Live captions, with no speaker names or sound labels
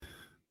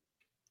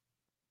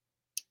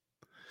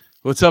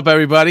What's up,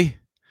 everybody?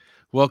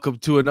 Welcome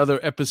to another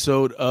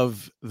episode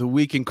of The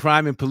Week in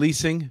Crime and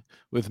Policing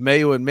with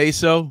Mayo and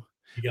Meso.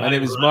 You My got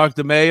name it is right. Mark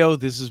DeMayo.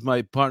 This is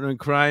my partner in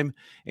crime,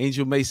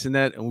 Angel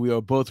Masonette, and we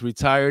are both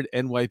retired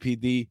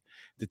NYPD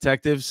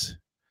detectives.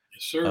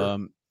 Yes,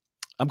 sir.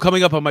 I'm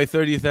coming up on my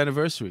 30th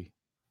anniversary.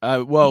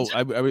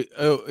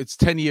 It's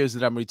 10 years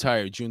that I'm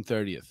retired, June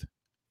 30th.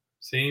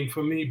 Same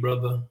for me,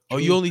 brother. Oh,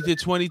 you only did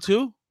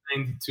 22?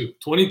 92.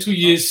 22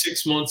 years,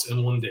 6 months,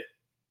 and 1 day.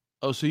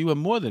 Oh, so you were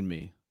more than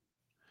me.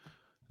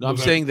 No, I'm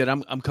November. saying that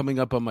I'm coming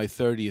up on my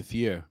 30th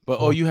year.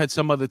 But Oh. you had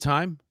some other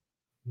time?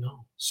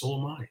 No, so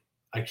am I.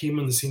 I came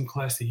in the same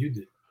class that you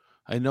did.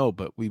 I know,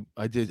 but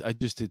I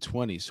just did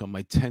 20, so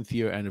my 10th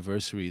year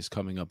anniversary is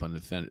coming up on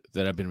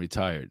that I've been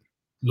retired.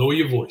 Lower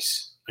your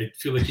voice. I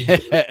feel like you.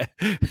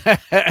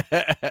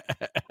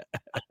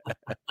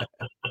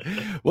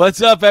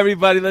 What's up,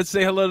 everybody? Let's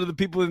say hello to the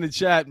people in the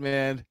chat,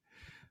 man.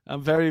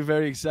 I'm very,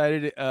 very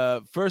excited.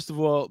 First of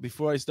all,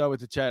 before I start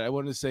with the chat, I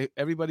want to say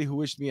everybody who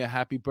wished me a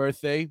happy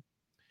birthday.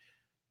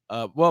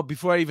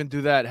 Before I even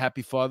do that,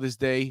 happy Father's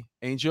Day,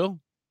 Angel.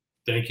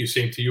 Thank you.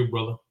 Same to you,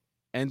 brother.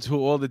 And to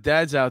all the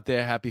dads out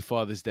there, happy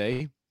Father's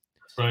Day.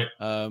 That's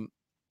right.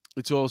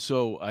 It's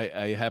also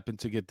I happen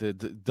to get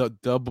the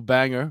double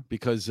banger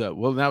because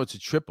now it's a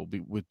triple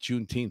with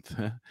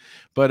Juneteenth,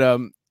 but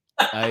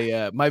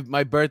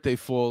my birthday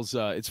falls.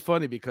 It's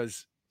funny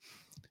because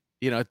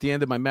at the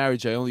end of my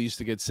marriage I only used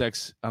to get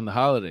sex on the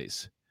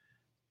holidays,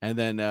 and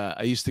then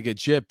I used to get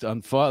gypped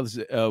on Father's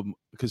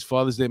because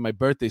Father's Day and my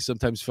birthday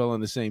sometimes fell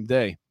on the same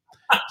day.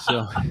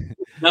 So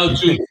now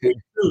June 2,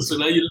 so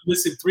now you're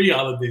missing 3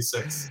 holiday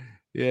sex.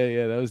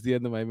 Yeah, that was the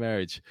end of my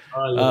marriage.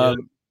 Oh,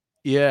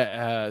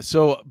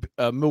 So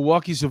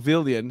Milwaukee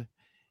Civilian,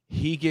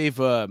 he gave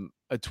a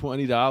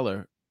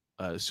 $20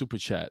 super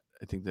chat.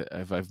 I think that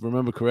if I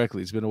remember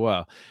correctly, it's been a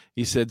while.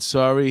 He said,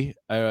 "Sorry,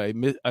 I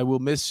will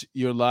miss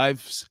your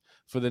lives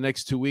for the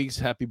next 2 weeks.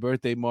 Happy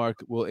birthday,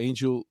 Mark. Will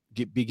Angel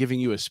be giving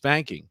you a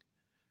spanking?"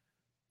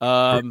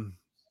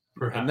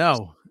 Perhaps.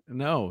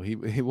 No, he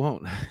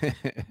won't.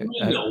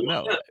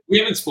 No, we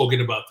haven't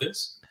spoken about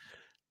this.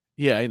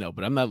 Yeah, I know,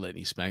 but I'm not letting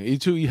you spank. You're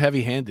too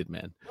heavy-handed,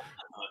 man.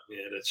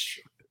 Yeah, that's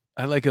true.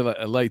 I like a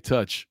light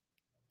touch.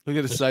 Look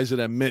at the size of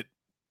that mitt.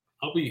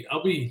 I'll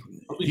be.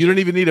 You don't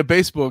even need a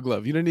baseball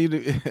glove. You don't need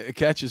a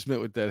catcher's mitt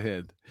with that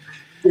hand.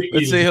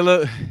 Let's say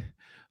hello.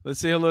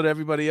 Let's say hello to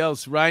everybody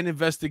else. Ryan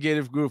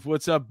Investigative Group.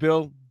 What's up,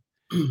 Bill?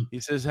 He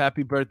says,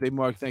 "Happy birthday,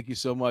 Mark. Thank you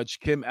so much."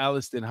 Kim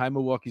Alliston. Hi,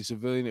 Milwaukee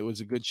Civilian. It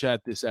was a good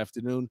chat this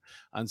afternoon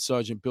on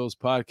Sergeant Bill's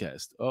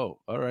podcast.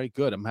 Oh, all right,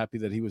 good. I'm happy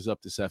that he was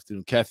up this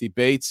afternoon. Kathy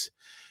Bates.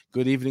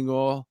 Good evening,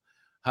 all.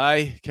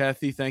 Hi,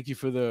 Kathy. Thank you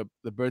for the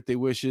birthday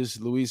wishes.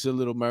 Louisa,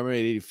 Little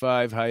Mermaid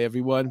 85. Hi,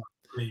 everyone.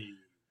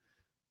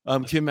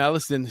 Kim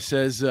Alliston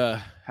says,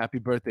 "Happy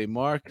birthday,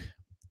 Mark."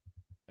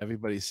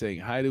 Everybody's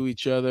saying hi to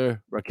each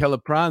other. Raquel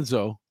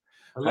Pranzo.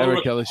 Hi,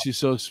 Raquel. She's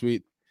so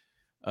sweet.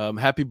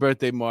 Happy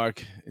birthday,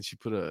 Mark. And she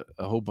put a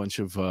whole bunch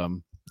of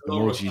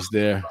emojis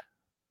there.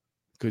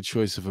 Good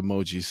choice of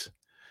emojis.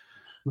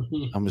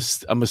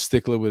 I'm a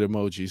stickler with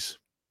emojis.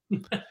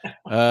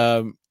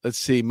 Let's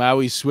see.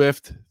 Maui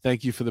Swift,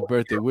 thank you for the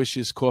birthday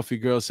wishes. Coffee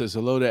Girl says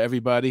hello to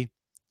everybody.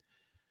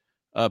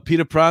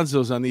 Peter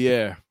Pranzo's on the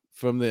air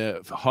from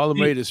the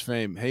Harlem Raiders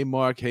fame. Hey,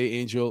 Mark. Hey,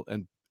 Angel.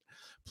 And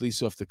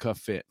Police Off the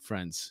Cuff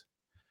friends.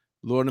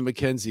 Lorna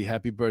McKenzie,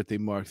 happy birthday,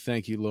 Mark.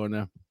 Thank you,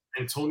 Lorna.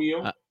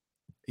 Antonio.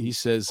 He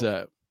says,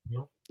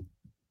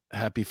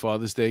 happy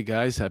Father's Day,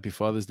 guys. Happy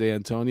Father's Day,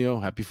 Antonio.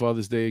 Happy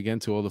Father's Day again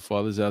to all the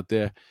fathers out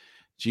there.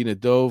 Gina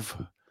Dove,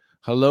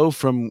 hello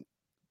from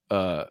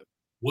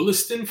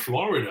Williston,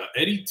 Florida.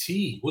 Eddie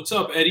T. What's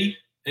up, Eddie?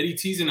 Eddie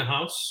T's in the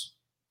house.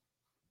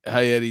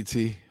 Hi, Eddie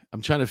T.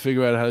 I'm trying to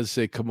figure out how to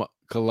say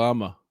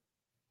Kalama.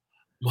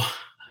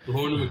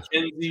 Lorna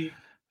McKenzie.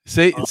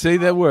 Say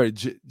that word,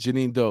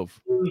 Janine Dove.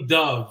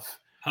 Dove.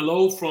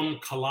 Hello from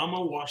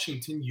Kalama,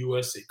 Washington,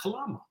 USA.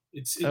 Kalama.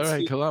 It's all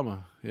right,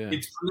 Kalama. Yeah.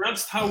 It's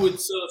pronounced how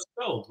it's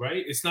spelled,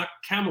 right? It's not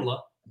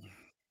Kamala.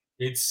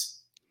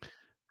 It's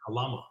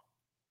Kalama.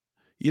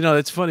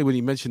 It's funny when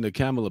you mentioned the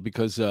Kamala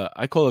because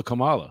I call her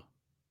Kamala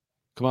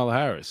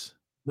Harris.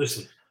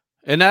 Listen.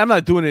 And I'm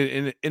not doing it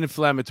in an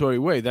inflammatory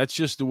way. That's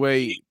just the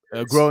way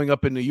growing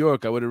up in New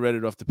York, I would have read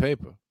it off the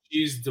paper.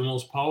 She's the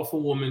most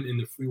powerful woman in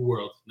the free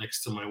world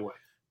next to my wife.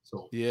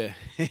 So yeah.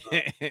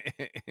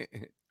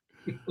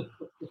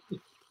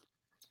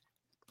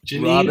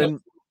 Janine,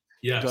 Robin.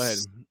 Yes. Go ahead.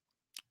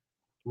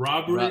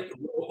 Robert.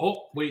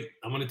 Oh, wait.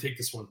 I'm going to take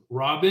this one.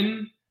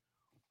 Robin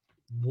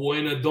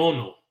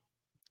Buenadono.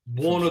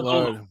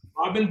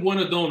 Robin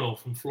Buenadono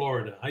from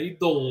Florida. How you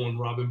doing,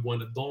 Robin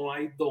Buenadono? How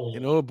you doing? You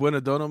know what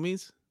Buenadono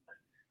means?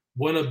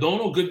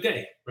 Buenadono, good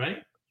day,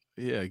 right?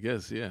 Yeah, I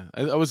guess, yeah.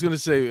 I was going to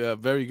say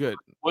very good.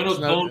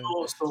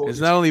 Buenadono. It's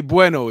not only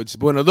bueno, it's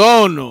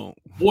Buenadono.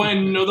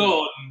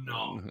 Buenadono.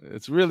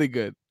 It's really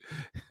good.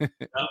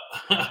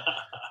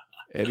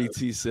 Eddie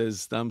T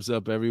says, thumbs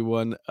up,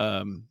 everyone.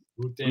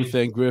 Ruth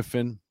Ann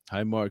Griffin.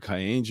 Hi, Mark. Hi,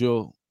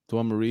 Angel.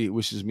 Dawn Marie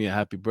wishes me a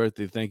happy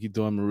birthday. Thank you,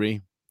 Dawn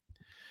Marie.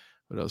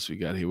 What else we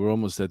got here? We're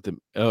almost at the.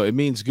 Oh, it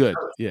means good.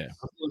 Yeah.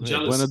 I'm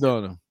jealous.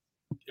 Buonadonna.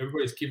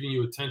 Everybody's giving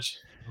you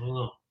attention. I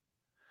don't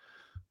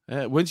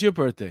know. When's your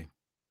birthday?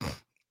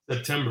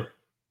 September.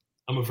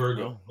 I'm a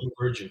Virgo. I'm a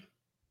virgin.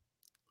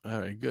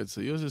 All right, good.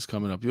 So yours is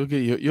coming up. You'll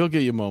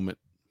get your moment.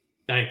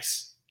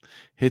 Thanks.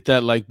 Hit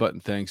that like button.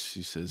 Thanks.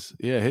 She says,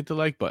 yeah, hit the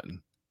like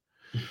button.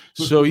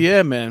 So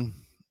yeah, man.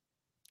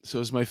 So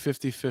it's my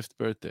 55th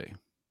birthday.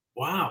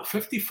 Wow,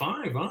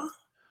 55, huh?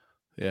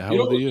 Yeah, how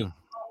old are you?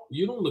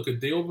 You don't look a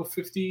day over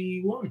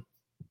 51.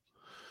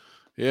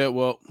 Yeah,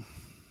 well.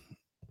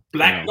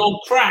 Black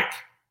don't crack.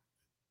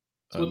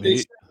 That's what they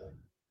say.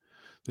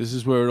 This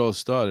is where it all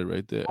started,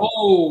 right there.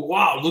 Oh,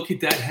 wow. Look at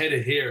that head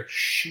of hair.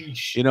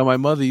 Sheesh. You know, my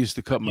mother used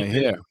to cut my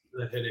hair.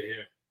 That head of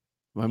hair.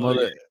 My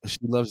mother, she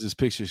loves this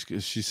picture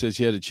because she says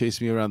she had to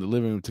chase me around the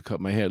living room to cut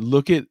my hair.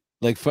 Look at,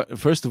 like,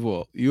 first of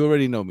all, you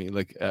already know me.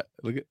 Like,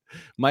 look at,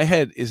 my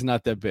head is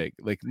not that big.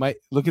 Like,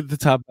 look at the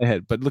top of my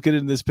head, but look at it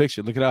in this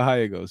picture. Look at how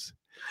high it goes.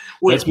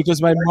 That's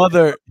because my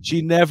mother,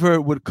 she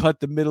never would cut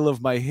the middle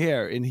of my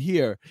hair in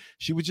here.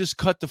 She would just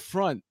cut the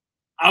front.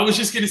 I was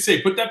just going to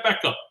say, put that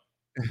back up.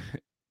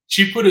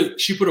 She put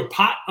a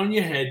pot on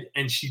your head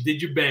and she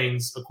did your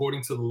bangs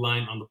according to the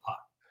line on the pot.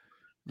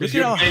 Look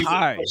at how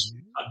high.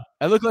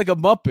 I look like a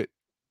Muppet.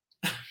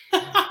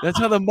 That's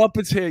how the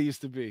Muppets' hair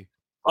used to be.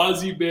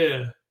 Ozzy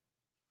Bear.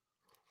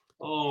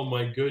 Oh,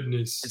 my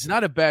goodness. It's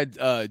not a bad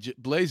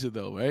blazer,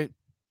 though, right?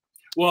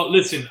 Well,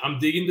 listen, I'm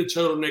digging the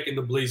turtleneck and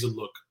the blazer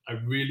look. I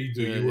really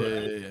do.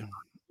 You're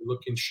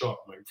looking sharp,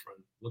 my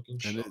friend. Looking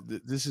sharp.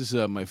 And this is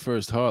my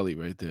first Harley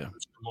right there.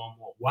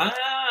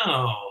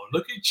 Wow.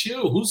 Look at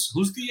you. Who's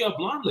the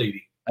blonde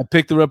lady? I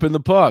picked her up in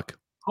the park.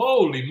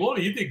 Holy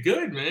moly, you did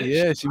good, man.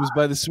 Yeah, she was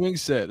by the swing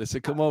set. I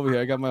said, come over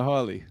here. I got my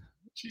Harley.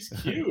 She's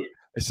cute.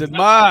 I said,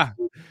 Ma.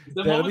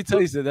 Let me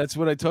tell you, that's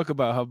what I talk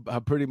about, how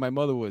pretty my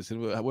mother was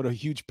and what a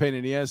huge pain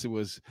in the ass it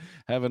was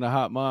having a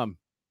hot mom.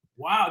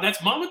 Wow,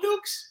 that's Mama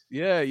Dukes?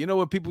 Yeah, you know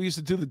what people used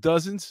to do, the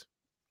dozens?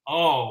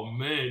 Oh,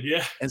 man,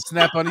 yeah. And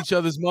snap on each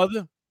other's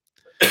mother?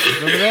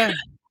 Remember that?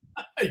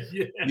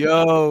 Yeah.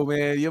 Yo,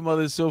 man, your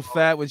mother's so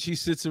fat when she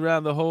sits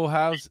around the whole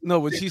house. No,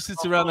 when she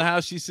sits around the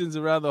house, she sits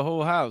around the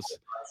whole house.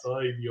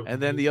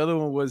 And then the other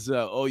one was,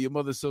 oh, your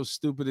mother's so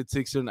stupid it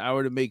takes her an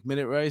hour to make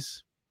minute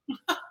rice.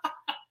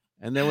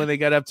 And then when they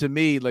got up to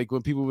me, like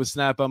when people would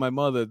snap on my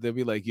mother, they'd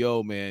be like,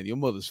 yo, man, your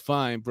mother's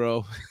fine,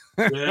 bro.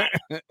 Yeah.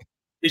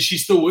 Is she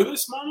still with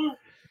us, Mama?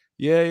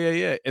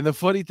 Yeah. And the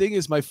funny thing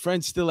is, my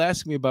friends still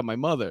ask me about my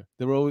mother.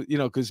 They're always,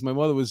 because my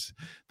mother was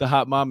the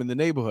hot mom in the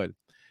neighborhood.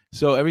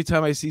 So every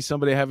time I see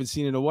somebody I haven't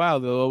seen in a while,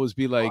 they'll always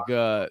be like,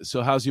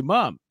 so how's your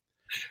mom?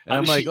 And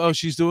I'm like, oh,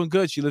 she's doing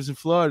good. She lives in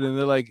Florida. And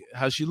they're like,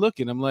 how's she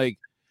looking? I'm like,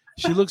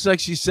 she looks like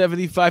she's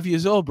 75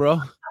 years old,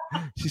 bro.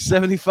 She's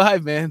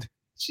 75, man.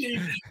 She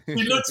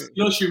looks,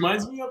 she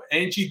reminds me of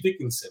Angie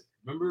Dickinson.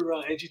 Remember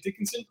Angie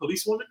Dickinson,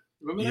 police woman?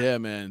 Remember that? Yeah,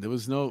 man. There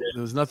was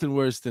nothing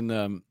worse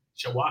than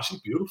she's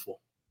beautiful.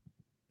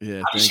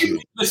 Yeah,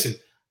 listen,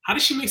 how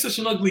did she make such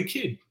an ugly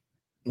kid?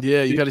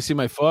 Yeah, you got to see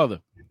my father.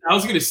 I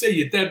was gonna say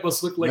your dad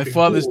must look like my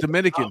father's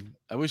Dominican.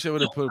 I wish I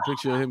would have put a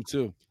picture of him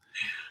too.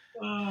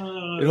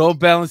 It all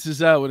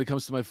balances out when it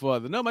comes to my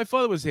father. No, my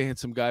father was a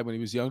handsome guy when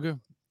he was younger,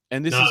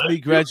 and this is me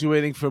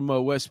graduating from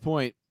West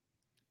Point,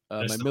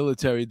 my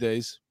military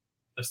days.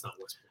 That's not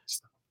West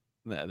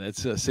Point. Nah,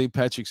 that's St.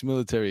 Patrick's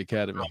Military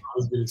Academy. I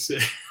was gonna say.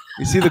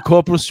 You see the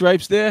corporal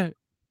stripes there?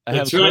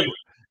 That's right.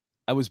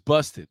 I was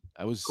busted.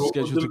 I was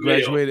scheduled to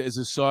graduate as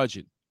a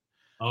sergeant.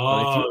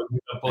 Oh,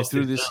 I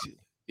threw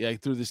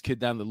this kid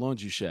down the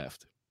laundry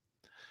shaft.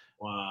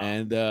 Wow.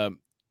 And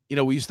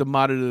we used to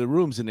monitor the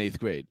rooms in 8th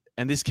grade.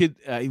 And this kid,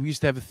 we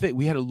used to have a thing.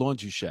 We had a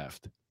laundry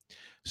shaft.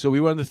 So we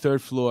were on the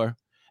 3rd floor,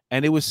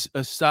 and it was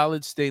a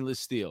solid stainless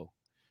steel.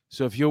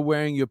 So if you're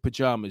wearing your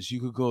pajamas, you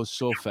could go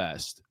so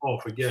fast. Oh,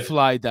 forget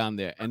fly down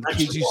there. And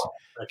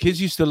kids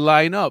used to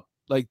line up,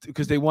 like,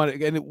 because they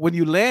wanted. And when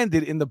you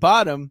landed in the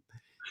bottom,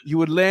 you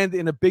would land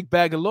in a big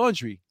bag of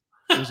laundry.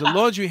 It was a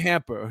laundry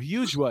hamper, a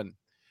huge one.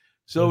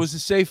 So it was a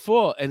safe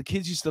fall. And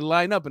kids used to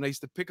line up, and I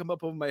used to pick them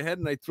up over my head,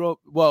 and I throw.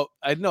 Well,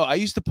 I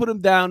used to put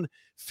them down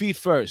feet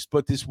first.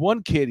 But this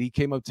one kid, he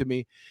came up to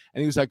me,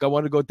 and he was like, I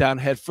want to go down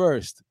head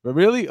first. But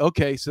really?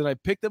 Okay. So then I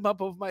picked them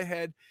up over my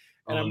head,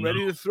 and I'm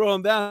ready to throw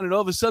them down. And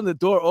all of a sudden, the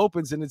door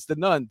opens, and it's the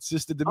nun,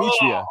 Sister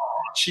Demetria.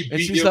 And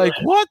she's like,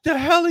 what the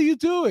hell are you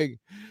doing?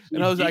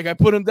 And I was like, I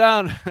put him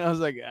down. And I was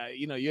like,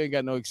 you ain't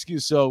got no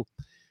excuse. So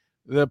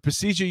the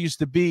procedure used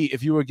to be,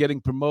 if you were getting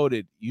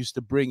promoted, you used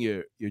to bring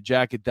your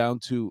jacket down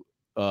to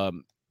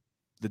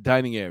the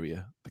dining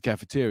area, the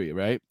cafeteria,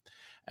 right?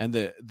 And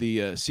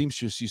the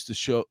seamstress used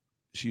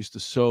to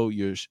sew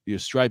your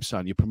stripes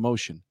on your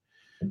promotion.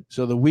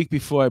 So the week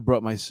before, I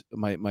brought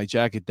my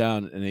jacket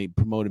down, and they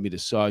promoted me to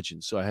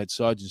sergeant. So I had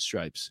sergeant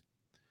stripes.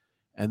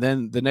 And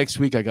then the next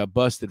week, I got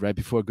busted right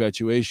before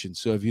graduation.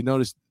 So if you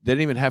notice, they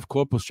didn't even have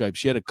corporal stripes.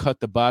 She had to cut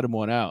the bottom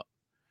one out.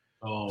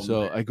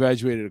 So man. I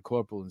graduated a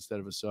corporal instead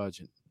of a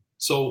sergeant.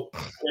 So I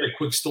had a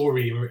quick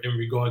story in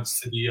regards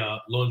to the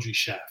laundry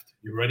shaft.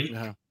 You ready?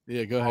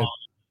 Yeah, go ahead.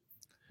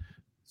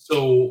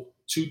 So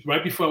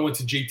right before I went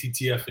to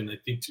JTTF in I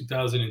think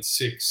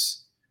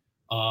 2006,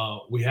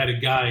 we had a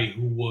guy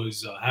who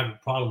was having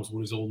problems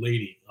with his old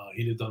lady.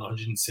 He lived on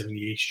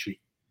 178th Street,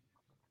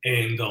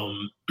 and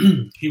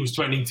he was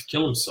threatening to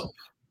kill himself.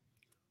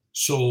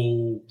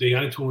 So they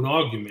got into an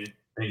argument,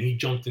 and he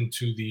jumped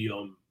into the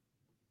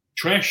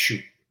trash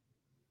chute.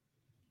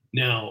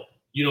 Now,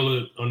 you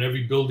know, on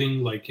every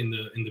building, like in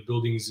the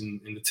buildings in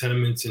the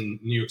tenements in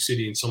New York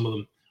City, and some of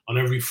them, on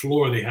every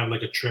floor, they have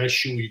like a trash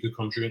chute where you could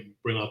come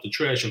bring out the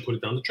trash and put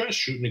it down the trash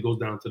chute, and it goes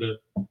down to the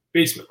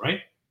basement,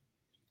 right?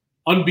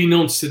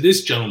 Unbeknownst to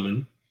this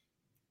gentleman,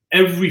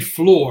 every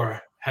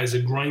floor has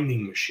a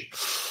grinding machine.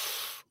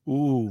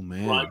 Ooh,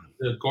 man. Grind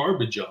the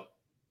garbage up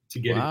to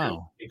get it down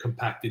Wow. and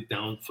compact it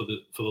down for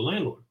the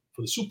landlord,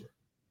 for the super.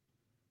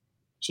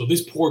 So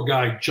this poor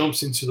guy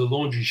jumps into the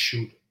laundry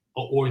chute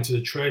or into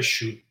the trash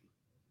chute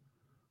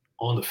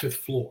on the 5th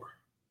floor.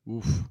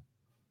 Oof.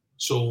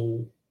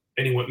 So,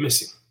 and he went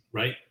missing,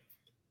 right?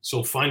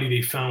 So finally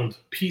they found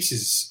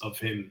pieces of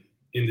him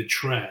in the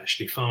trash.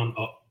 They found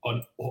a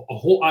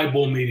whole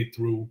eyeball made it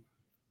through,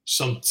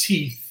 some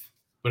teeth,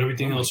 but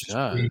everything else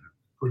was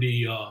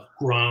pretty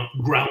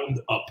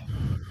ground up.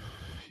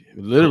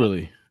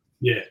 Literally.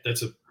 Yeah,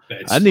 that's a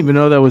bad I didn't even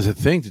know that was a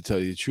thing, to tell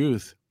you the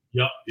truth.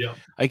 Yeah, yeah.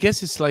 I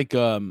guess it's like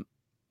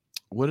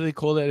what do they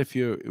call that if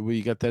where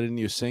you got that in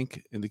your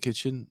sink in the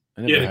kitchen?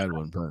 I never had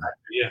one, but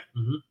yeah.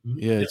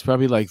 Yeah, it's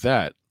probably like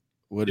that,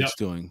 what it's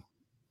doing.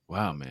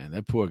 Wow, man.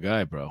 That poor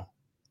guy, bro.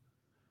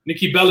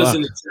 Nikki Bella's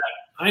in the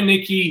chat. Hi,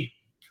 Nikki.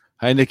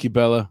 Hi, Nikki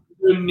Bella.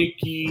 Good,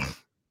 Nikki.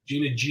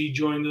 Gina G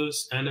joined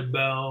us.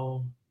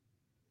 Annabelle.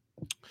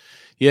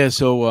 Yeah,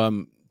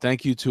 so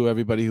thank you to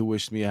everybody who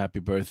wished me a happy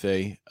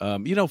birthday.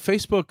 You know,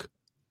 Facebook,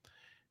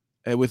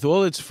 with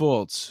all its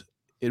faults,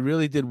 it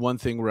really did one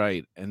thing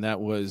right, and that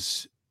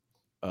was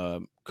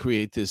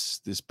create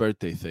this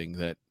birthday thing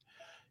that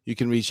you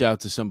can reach out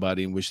to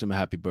somebody and wish them a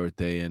happy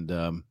birthday.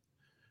 And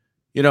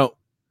you know,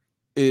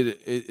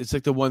 it's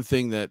like the one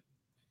thing that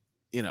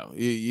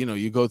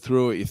you go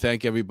through it, you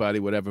thank everybody,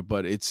 whatever,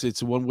 but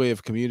it's one way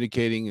of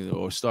communicating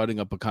or starting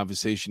up a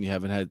conversation you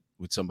haven't had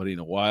with somebody in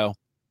a while,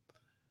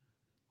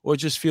 or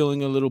just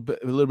feeling a little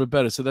bit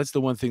better. So that's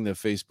the one thing that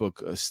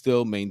Facebook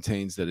still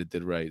maintains that it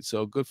did right.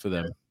 So good for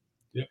them.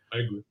 Yeah, I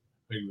agree.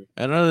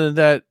 And other than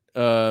that,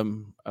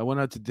 I went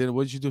out to dinner.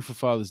 What did you do for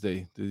Father's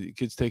Day? Did the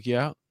kids take you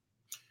out?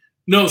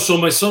 No, so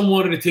my son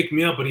wanted to take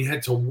me out, but he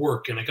had to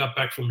work, and I got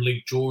back from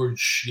Lake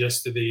George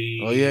yesterday.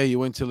 Oh yeah, you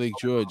went to Lake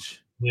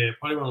George. Yeah,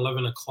 probably around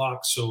 11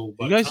 o'clock. So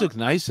you guys look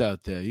nice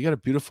out there. You got a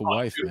beautiful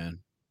wife, beautiful. Man.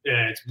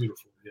 Yeah, it's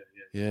beautiful.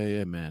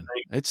 Yeah, man.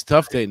 It's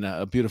tough dating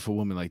a beautiful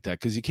woman like that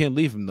because you can't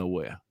leave him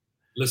nowhere.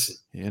 Listen,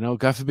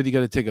 God forbid you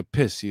got to take a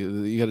piss.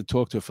 You got to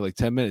talk to her for like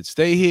 10 minutes.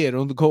 Stay here.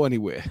 Don't go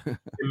anywhere. You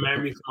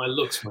married me for my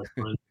looks, my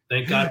friend.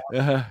 Thank God.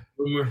 They're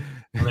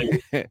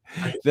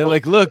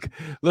like, look at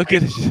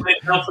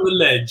it. Down from the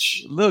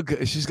ledge. Look,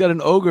 she's got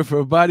an ogre for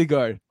a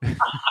bodyguard.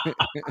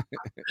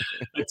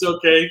 It's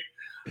okay.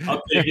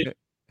 I'll take it.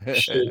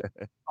 Shit.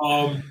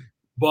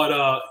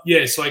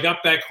 Yeah, so I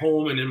got back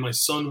home, and then my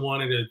son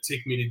wanted to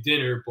take me to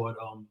dinner, but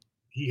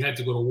he had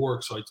to go to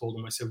work. So I told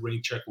him, I said,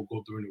 rain check, we'll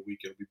go during the week.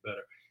 It'll be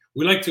better.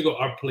 We like to go,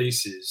 our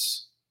place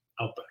is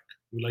Outback.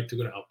 We like to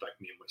go to Outback,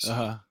 me and my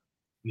son.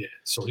 Yeah,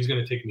 so he's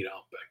going to take me to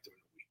Outback during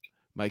the week.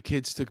 My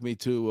kids took me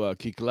to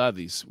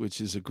Kikladis,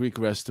 which is a Greek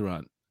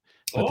restaurant.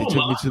 But they took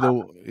Malaka. me to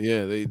the,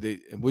 they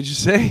what'd you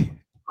say?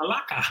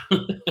 Malaka.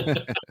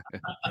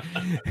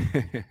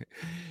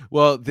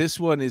 Well, this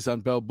one is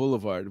on Bell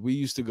Boulevard. We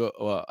used to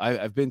go,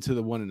 I've been to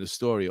the one in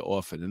Astoria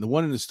often. And the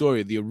one in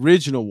Astoria, the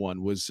original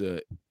one was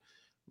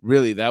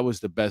really, that was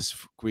the best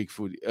Greek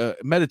food,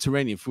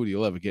 Mediterranean food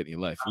you'll ever get in your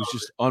life. It was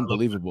just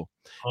unbelievable.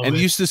 And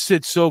you used to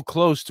sit so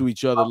close to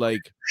each other,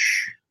 like,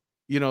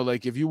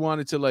 like if you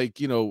wanted to, like,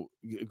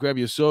 grab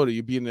your soda,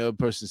 you'd be in the other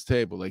person's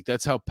table. Like,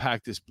 that's how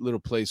packed this little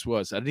place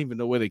was. I didn't even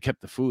know where they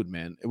kept the food,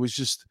 man. It was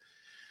just,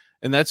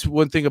 and that's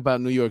one thing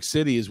about New York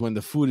City is when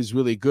the food is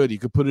really good, you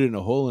could put it in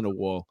a hole in a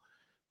wall,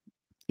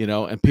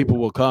 and people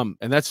will come.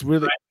 And that's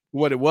really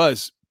what it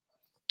was.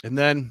 And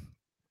then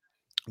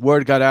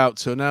word got out.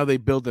 So now they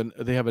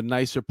have a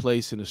nicer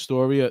place in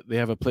Astoria. They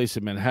have a place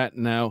in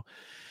Manhattan now.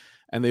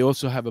 And they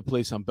also have a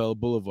place on Bell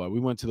Boulevard.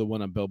 We went to the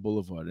one on Bell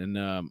Boulevard, and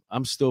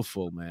I'm still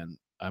full, man.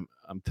 I'm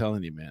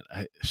telling you, man.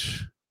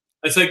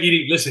 It's like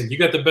eating. Listen, you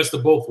got the best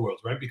of both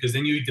worlds, right? Because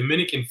then you eat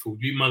Dominican food.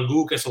 You eat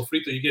mango, queso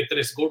frito. You get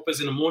tres golpes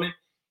in the morning.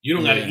 You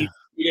don't got to eat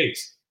 3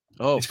 days.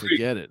 Oh,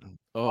 forget it.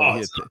 Oh,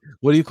 yeah.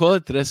 What do you call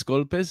it? Tres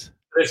golpes?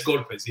 Tres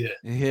golpes, yeah.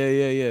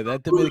 Yeah.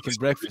 That Dominican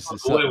breakfast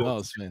is something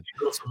else, man.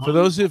 For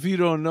those of you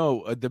who don't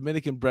know, a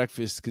Dominican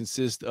breakfast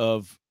consists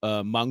of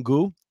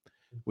mango,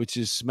 which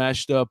is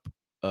smashed up.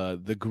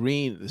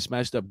 The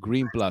smashed up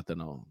green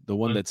plátano, the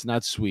one that's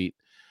not sweet,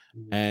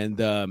 and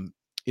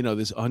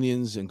there's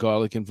onions and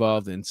garlic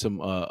involved, and some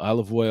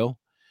olive oil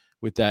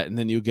with that, and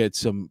then you get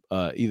some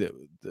either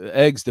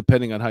eggs,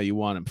 depending on how you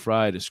want them,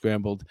 fried or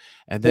scrambled,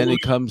 and then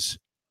it comes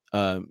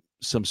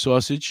some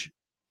sausage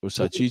or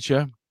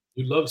salchicha.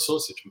 You love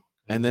sausage,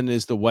 and then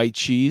there's the white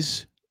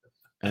cheese,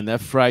 and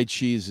that fried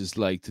cheese is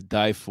like to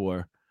die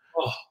for.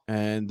 Oh,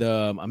 And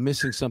I'm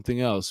missing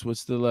something else.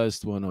 What's the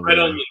last one over red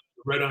there? onion,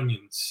 red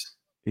onions.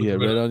 With Yeah, the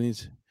red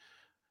onions.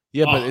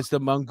 Yeah, but Oh, it's the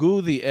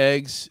mango, the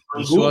eggs, the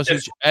mango, that's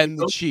sausage, and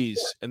the yeah,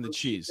 cheese, and the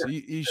cheese.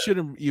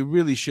 You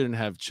really shouldn't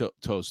have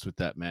toast with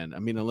that, man. I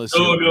mean, unless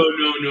no, no,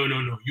 no, no,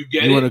 no, no. You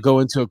get you want to it. go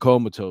into a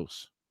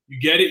comatose. You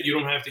get it. You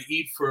don't have to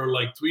eat for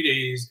like 3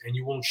 days, and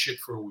you won't shit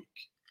for a week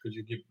because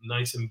you get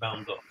nice and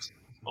bound up.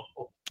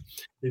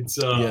 It's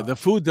Yeah, the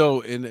food though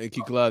in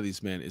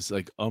Kiklades, man, is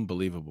like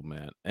unbelievable,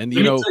 man. And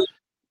let me tell you.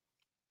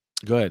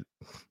 go ahead.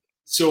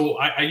 So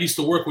I used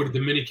to work with a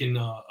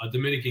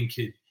Dominican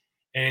kid,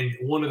 and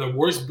one of the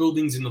worst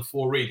buildings in the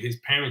 4-8. His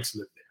parents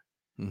lived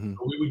there. Mm-hmm.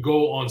 We would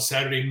go on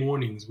Saturday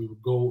mornings. We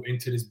would go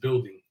into this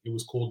building. It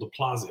was called the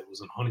Plaza. It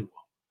was in Honeywell.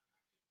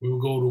 We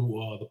would go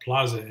to the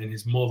Plaza, and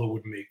his mother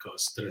would make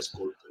us tres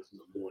cortes in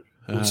the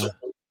morning. So,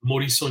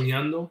 mori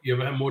soñando. You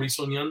ever have mori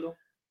soñando?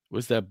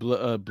 What's that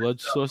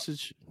blood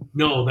sausage?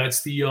 No,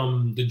 that's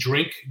the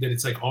drink that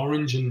it's like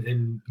orange and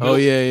milk. Oh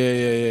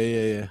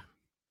yeah.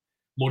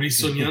 Mori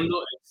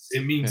soñando.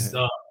 It means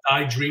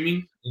die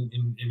dreaming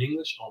in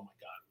English. Oh my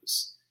god,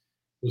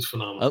 it was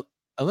phenomenal.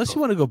 Unless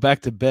you want to go back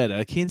to bed,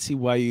 I can't see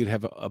why you'd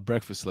have a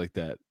breakfast like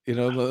that. You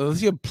know,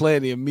 unless your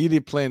plan, the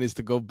immediate plan is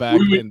to go back.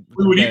 We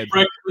would eat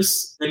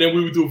breakfast, and then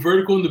we would do a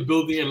vertical in the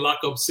building and lock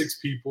up 6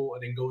 people,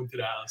 and then go into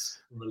the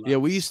house. Yeah,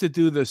 we used to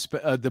do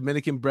the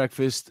Dominican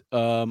breakfast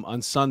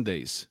on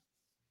Sundays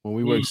when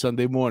we worked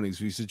Sunday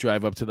mornings. We used to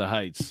drive up to the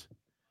Heights.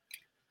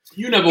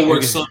 You never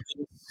worked Sundays.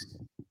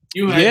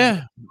 You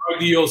had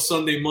RDO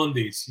Sunday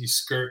Mondays. You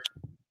skirt.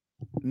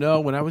 No,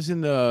 when I was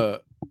in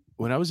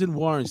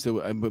Warrens,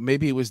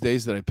 maybe it was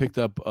days that I picked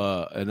up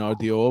an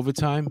RDO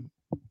overtime,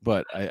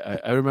 but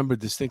I remember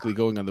distinctly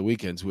going on the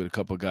weekends with a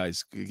couple of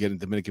guys getting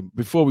Dominican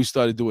before we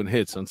started doing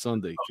hits on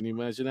Sunday. Can you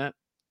imagine that?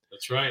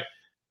 That's right.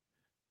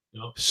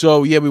 Yep.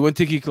 So yeah, we went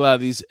to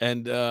Kiklades,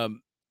 and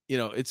you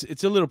know,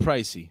 it's a little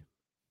pricey.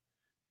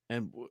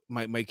 And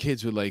my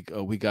kids were like,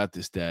 "Oh, we got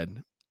this,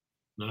 Dad."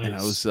 Nice. And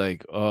I was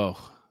like, "Oh."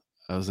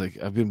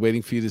 I've been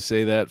waiting for you to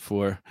say that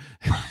for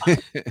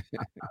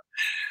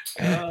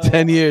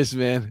 10 years,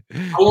 man.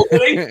 How old are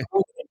they?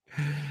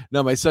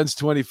 No, my son's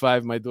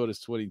 25. My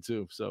daughter's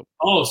 22. So.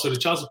 Oh, so the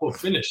child support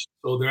finished.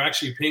 So they're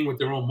actually paying with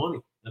their own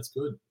money. That's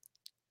good.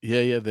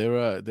 Yeah,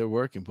 they're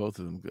working, both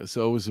of them.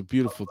 So it was a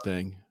beautiful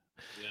thing.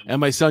 Yeah, and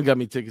my son got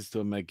me tickets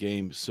to a Met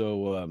game.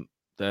 So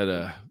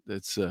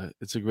it's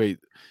a great.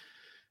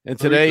 And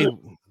today,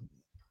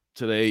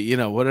 you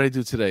know, what did I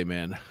do today,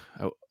 man?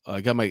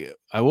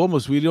 We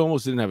almost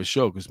didn't have a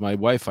show because my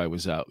Wi-Fi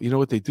was out. You know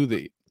what they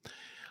do?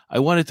 I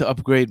wanted to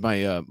upgrade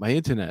my my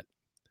internet,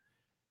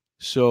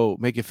 so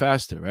make it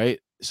faster, right?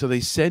 So they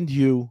send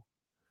you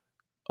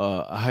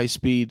a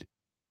high-speed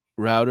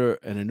router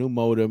and a new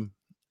modem,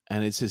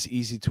 and it says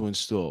easy to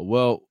install.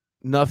 Well,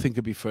 nothing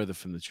could be further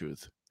from the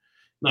truth.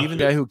 Even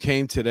the guy who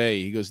came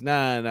today, he goes,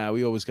 nah,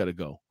 we always got to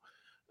go.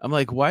 I'm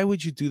like, why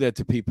would you do that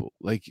to people?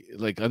 Like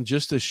I'm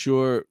just a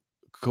sure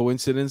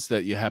coincidence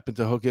that you happen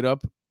to hook it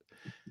up.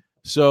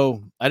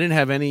 So I didn't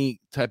have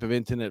any type of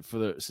internet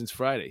since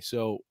Friday.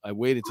 So I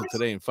waited till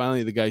today, and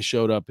finally the guy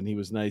showed up, and he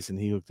was nice, and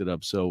he hooked it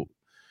up. So,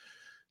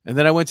 and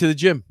then I went to the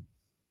gym.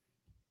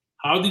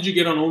 How did you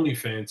get on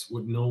OnlyFans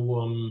with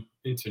no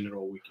internet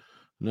all weekend?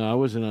 No, I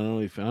wasn't on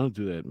OnlyFans. I don't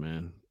do that,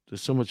 man.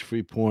 There's so much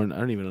free porn. I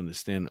don't even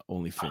understand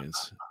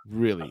OnlyFans.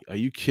 Really? Are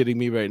you kidding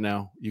me right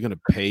now? You're gonna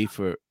pay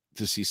to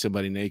see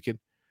somebody naked?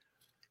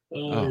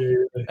 Oh.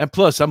 Yeah. And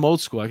plus, I'm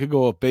old school. I could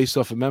go based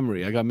off of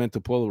memory. I got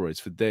mental Polaroids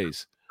for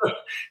days.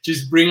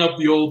 Just bring up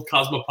the old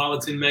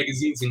Cosmopolitan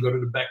magazines and go to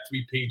the back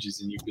 3 pages,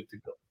 and you're good to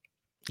go.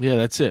 Yeah,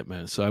 that's it,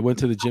 man. So I went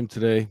to the gym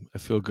today. I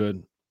feel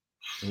good.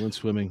 I went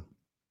swimming.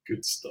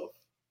 Good stuff.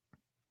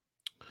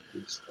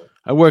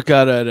 I work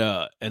out at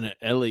an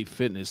LA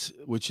Fitness,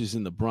 which is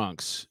in the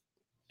Bronx,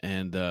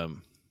 and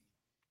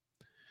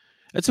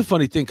that's a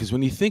funny thing because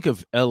when you think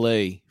of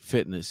LA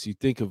Fitness, you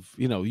think of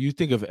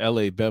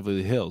LA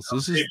Beverly Hills.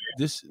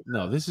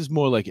 This is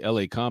more like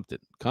LA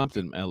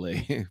Compton LA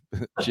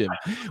gym.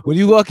 When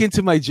you walk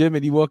into my gym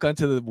and you walk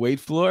onto the weight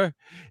floor,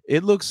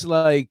 it looks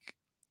like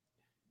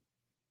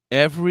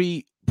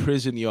every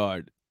prison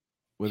yard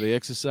where they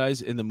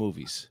exercise in the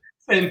movies.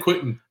 San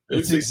Quentin.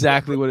 It's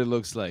exactly what it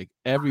looks like.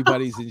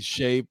 Everybody's in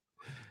shape.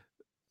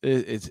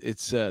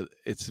 It's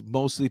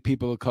mostly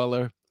people of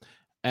color.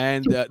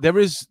 And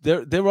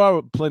there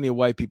are plenty of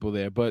white people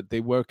there, but they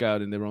work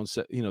out in their own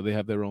set. You know, they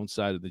have their own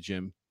side of the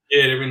gym.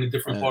 Yeah, they're in a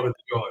different part of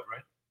the yard,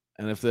 right?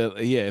 And if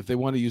they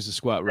want to use the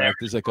squat rack,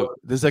 there's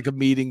like a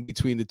meeting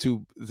between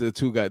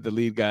the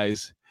lead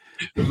guys.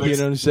 You know what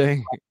I'm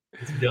saying?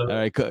 All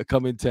right,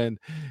 come in 10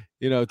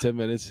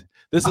 minutes.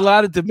 There's a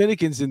lot of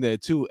Dominicans in there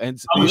too,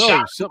 and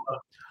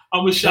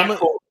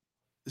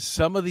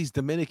some of these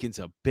Dominicans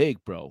are big,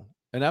 bro.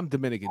 And I'm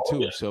Dominican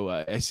too, so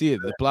I see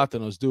it. The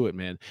Platanos do it,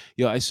 man.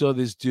 I saw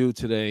this dude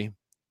today,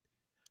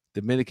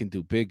 Dominican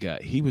dude, big guy.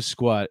 He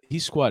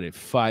squatted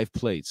 5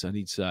 plates on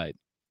each side.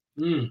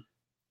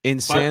 in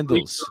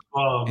sandals.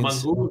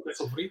 Mango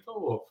queso frito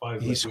or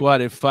 5? He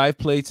squatted 5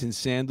 plates in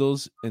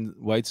sandals and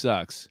white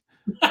socks.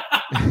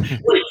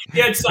 Wait, he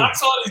had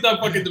socks on? He's not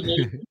fucking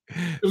Dominican.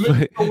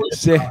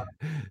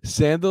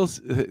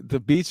 Sandals,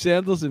 the beach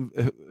sandals and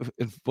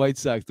white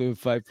socks doing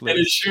 5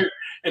 plates.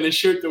 And a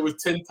shirt that was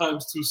 10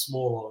 times too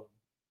small on.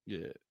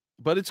 Yeah.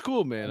 But it's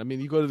cool, man. I mean,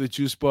 you go to the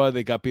juice bar,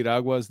 they got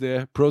piraguas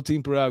there,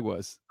 protein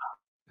piraguas.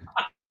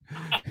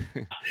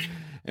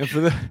 And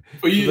for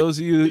those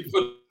of you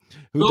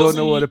who don't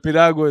know what a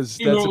piragua is,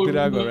 that's a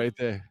piragua right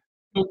there.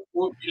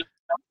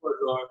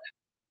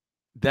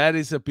 That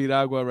is a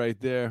piragua right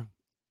there.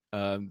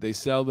 They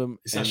sell them,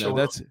 and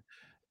that's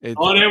it.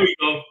 Oh, there we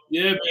go.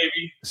 Yeah,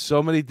 baby.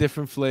 So many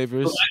different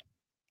flavors.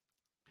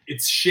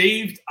 It's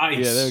shaved ice.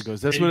 Yeah, there it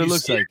goes. That's what it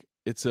looks like.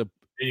 It's a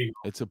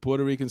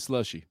Puerto Rican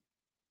slushy.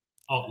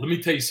 Oh, let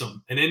me tell you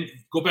something. And then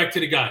go back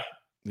to the guy.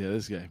 Yeah,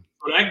 this guy.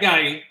 So that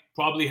guy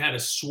probably had a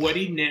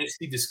sweaty,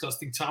 nasty,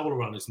 disgusting towel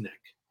around his neck.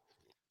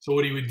 So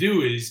what he would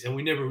do is, and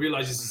we never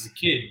realized this as a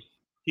kid,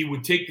 he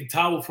would take the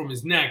towel from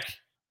his neck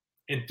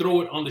and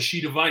throw it on the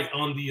sheet of ice,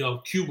 on the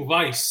cube of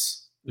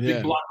ice, the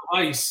big block of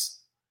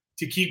ice,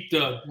 to keep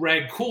the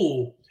rag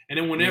cool. And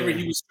then whenever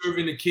he was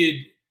serving the kid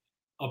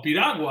a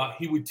piragua,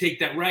 he would take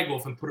that rag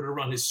off and put it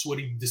around his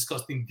sweaty,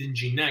 disgusting,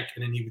 dingy neck,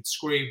 and then he would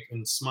scrape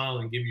and smile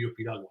and give you a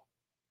piragua.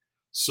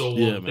 So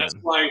that's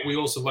why we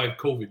all survived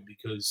COVID,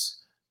 because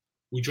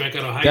we drank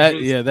out of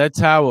hydrants.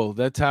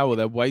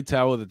 That white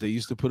towel that they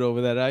used to put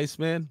over that ice,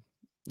 man.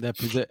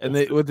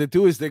 What they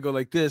do is they go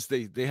like this.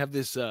 They have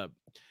this.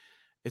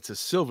 It's a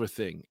silver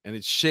thing, and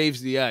it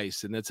shaves the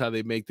ice, and that's how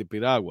they make the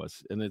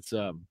piraguas. And it's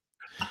in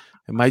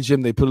my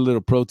gym they put a little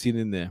protein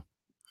in there,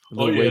 a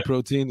little whey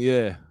protein.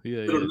 Yeah,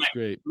 it's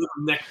great.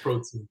 Little neck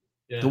protein.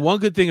 Yeah. The one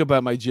good thing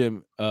about my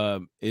gym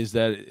is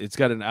that it's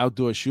got an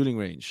outdoor shooting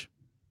range.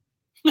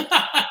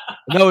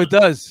 No, it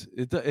does.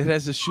 It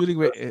has a shooting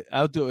range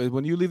outdoor.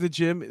 When you leave the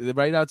gym,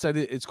 right outside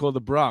it's called the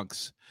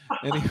Bronx.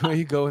 Anywhere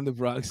you go in the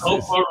Bronx,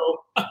 the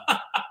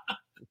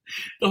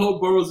whole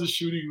borough's a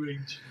shooting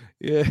range.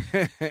 Yeah.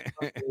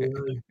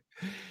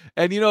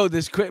 And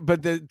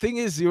but the thing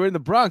is, you're in the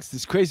Bronx.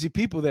 There's crazy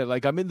people there.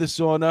 Like I'm in the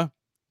sauna,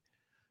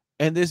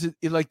 and there's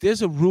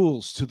a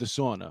rules to the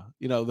sauna.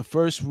 The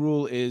first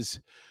rule is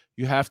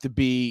you have to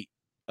be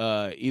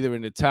either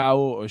in a towel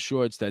or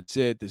shorts. That's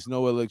it. There's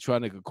no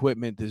electronic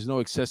equipment. There's no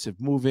excessive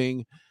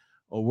moving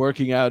or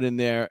working out in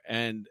there.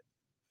 And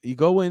you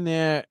go in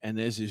there, and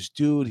there's this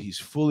dude. He's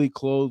fully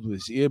clothed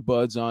with his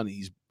earbuds on.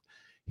 He's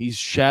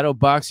shadow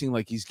boxing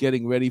like he's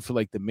getting ready for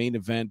like the main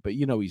event, but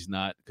he's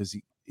not, because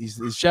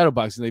his shadow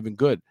boxing not even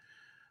good.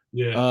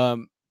 Yeah.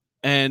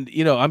 And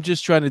I'm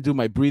just trying to do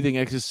my breathing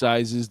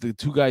exercises. The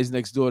two guys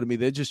next door to me,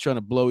 they're just trying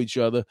to blow each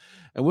other,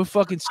 and we're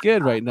fucking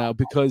scared right now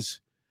because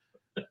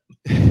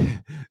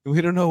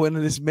we don't know when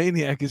this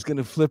maniac is going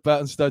to flip out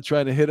and start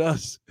trying to hit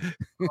us.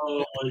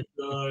 Oh my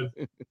God.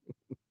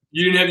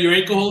 You didn't have your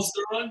ankle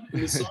holster on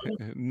in the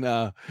sauna?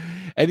 No.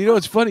 And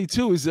what's funny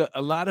too is a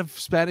lot of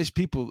Spanish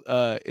people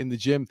in the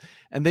gym,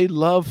 and they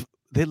love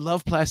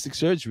plastic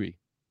surgery.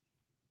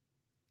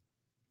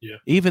 Yeah.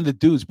 Even the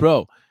dudes,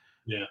 bro.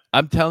 Yeah.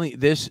 I'm telling you,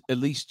 there's at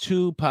least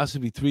 2,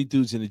 possibly 3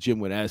 dudes in the gym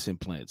with ass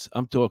implants.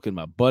 I'm talking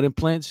about butt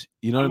implants.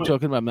 You know what I'm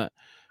talking about?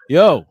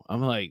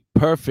 I'm like,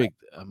 perfect.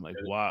 I'm like,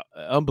 wow,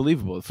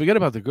 unbelievable. Forget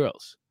about the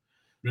girls.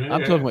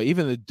 I'm talking about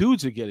even the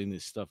dudes are getting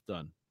this stuff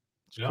done.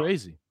 It's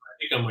crazy. I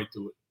think I might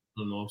do it.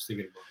 I don't know. I was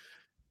thinking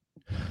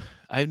about it.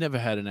 I've never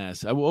had an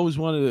ass. I always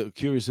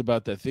curious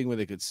about that thing where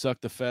they could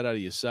suck the fat out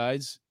of your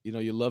sides,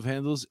 your love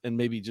handles, and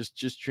maybe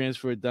just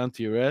transfer it down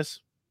to your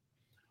ass.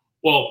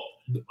 Well,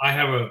 I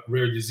have a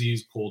rare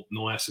disease called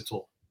no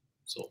acetol.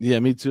 So yeah,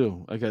 me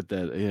too. I got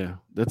that. Yeah,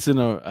 that's in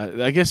our.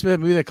 I guess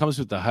maybe that comes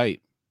with the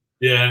height.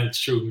 Yeah, it's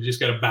true. We just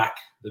got a back.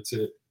 That's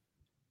it.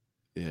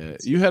 Yeah,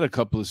 you had a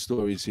couple of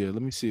stories here.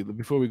 Let me see.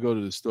 Before we go to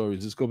the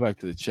stories, let's go back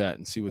to the chat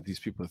and see what these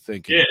people are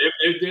thinking. Yeah,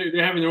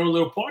 they're having their own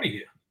little party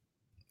here.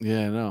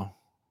 Yeah, I know.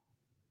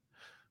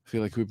 I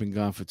feel like we've been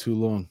gone for too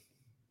long.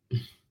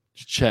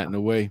 Just chatting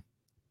away.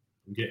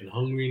 I'm getting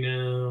hungry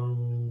now.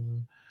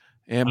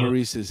 Anne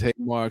Marie says, "Hey,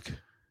 Mark.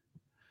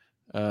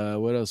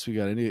 What else we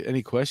got?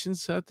 Any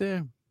questions out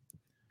there?"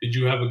 Did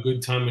you have a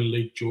good time in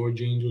Lake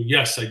George, Angel?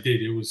 Yes, I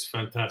did. It was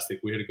fantastic.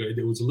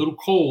 It was a little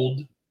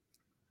cold.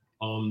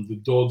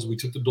 We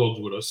took the dogs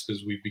with us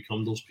because we've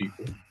become those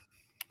people,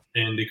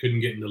 and they couldn't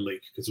get in the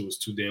lake because it was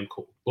too damn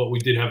cold. But we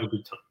did have a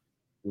good time.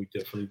 We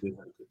definitely did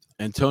have a good time.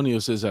 Antonio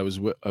says, I was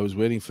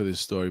waiting for this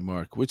story,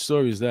 Mark. Which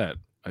story is that?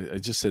 I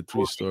just said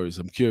 3 stories.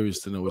 I'm curious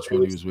to know which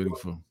one he was waiting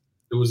for.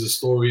 There was a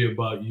story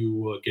about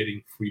you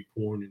getting free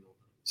porn and all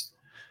that stuff.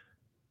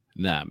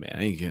 Nah, man,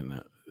 I ain't getting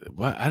that.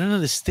 What? I don't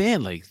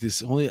understand. Like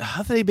this,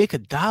 how do they make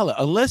 $1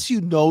 unless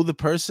you know the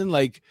person?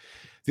 Like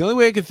the only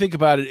way I can think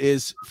about it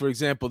is, for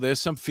example,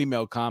 there's some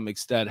female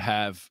comics that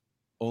have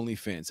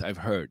OnlyFans. I've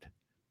heard,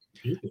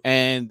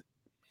 and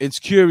it's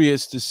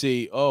curious to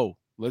see. Oh,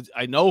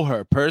 I know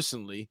her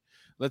personally.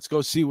 Let's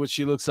go see what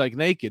she looks like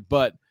naked.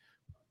 But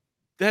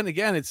then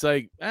again, it's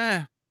like,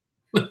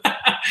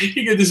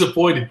 you get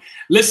disappointed.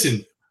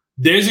 Listen,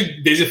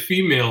 There's a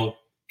female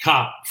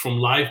cop from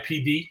Live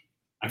PD.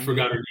 I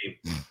forgot her name.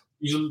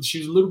 She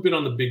was a little bit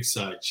on the big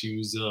side. She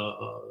was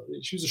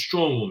a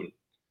strong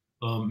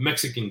woman,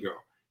 Mexican girl.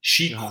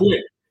 She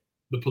quit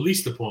the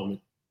police department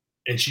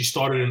and she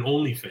started an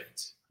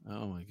OnlyFans.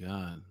 Oh my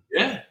God.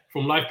 Yeah,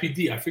 from Live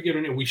PD. I forget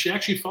her name. She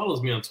actually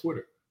follows me on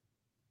Twitter.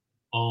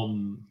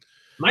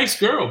 Nice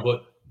girl,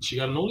 but she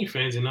got an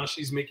OnlyFans and now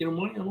she's making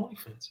money on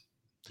OnlyFans.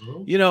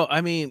 You know,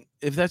 I mean,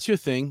 if that's your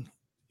thing,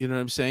 you know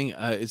what I'm saying?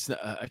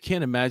 I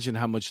can't imagine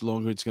how much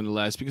longer it's going to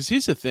last, because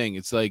here's the thing.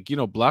 It's like, you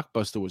know,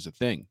 Blockbuster was a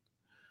thing.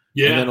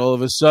 Yeah. And then all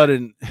of a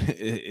sudden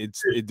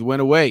it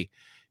went away.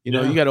 You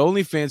know, you got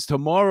OnlyFans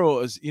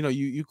tomorrow. You know,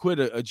 you quit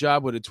a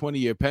job with a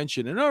 20-year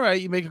pension, and all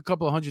right, you make a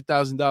couple of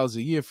 $100,000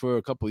 a year for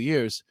a couple of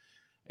years,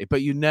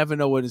 but you never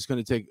know when it's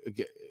going to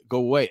go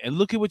away. And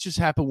look at what just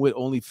happened with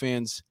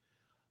OnlyFans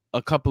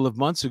a couple of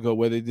months ago,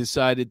 where they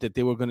decided that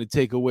they were going to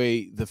take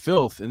away the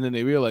filth, and then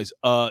they realized,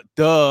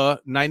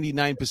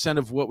 99%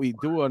 of what we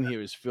do on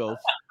here is filth.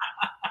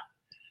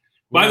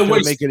 By the way,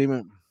 make it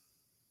even.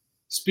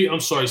 I'm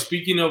sorry.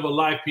 Speaking of a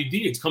Live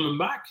PD, it's coming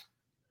back.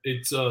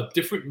 It's a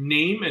different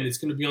name, and it's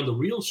going to be on the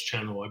Reels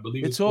channel, I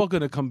believe. It's all going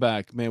to come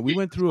back, man. We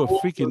went through a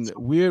freaking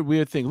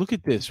weird thing. Look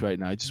at this right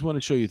now. I just want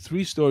to show you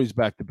 3 stories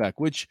back to back,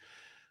 which,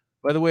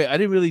 by the way, I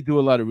didn't really do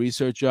a lot of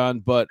research on,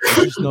 but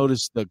I just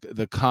noticed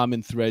the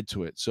common thread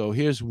to it. So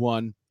here's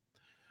one.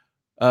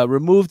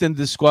 Removed and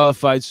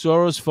disqualified.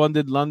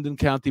 Soros-funded London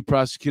County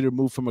prosecutor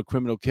moved from a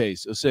criminal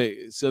case.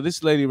 So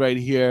this lady right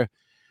here,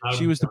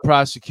 she was the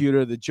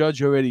prosecutor. The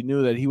judge already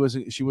knew that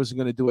she wasn't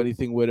going to do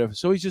anything with her,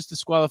 so he just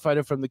disqualified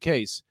her from the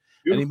case,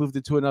 and he moved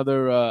it to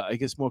another, I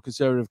guess, more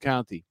conservative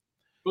county.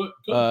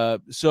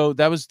 So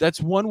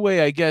that's one way,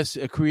 I guess,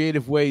 a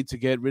creative way to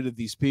get rid of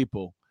these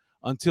people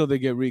until they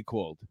get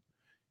recalled.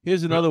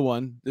 Here's another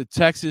one. The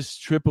Texas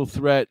triple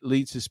threat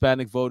leads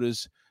Hispanic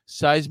voters.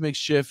 Seismic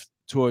shift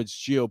towards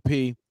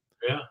GOP.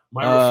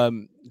 Yeah.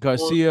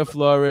 Garcia,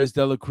 Flores,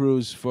 De La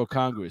Cruz for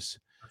Congress.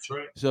 That's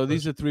right. So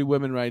these are 3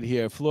 women right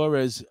here.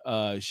 Flores,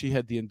 she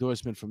had the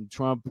endorsement from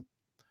Trump.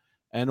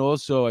 And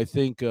also, I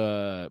think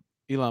Elon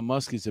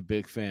Musk is a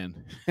big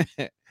fan.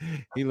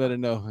 He let her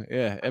know.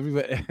 Yeah,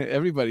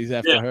 everybody's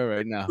after her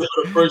right now.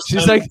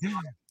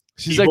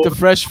 She's like the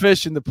fresh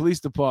fish in the police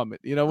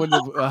department. You know, when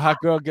the hot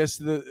girl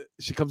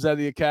she comes out of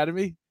the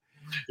academy,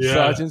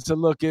 sergeants are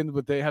looking,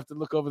 but they have to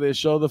look over their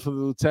shoulder for the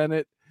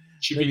lieutenant.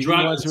 She'd be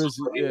driving.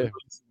 Yeah.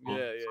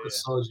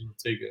 Sergeant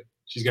take it.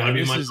 She's got to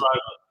be my driver.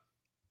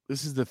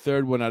 This is the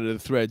 3rd one out of the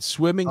thread.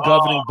 Swimming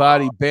governing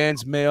body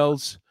bans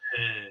males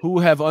who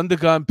have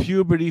undergone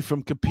puberty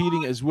from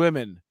competing as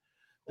women.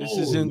 This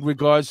is in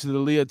regards to the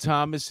Leah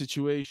Thomas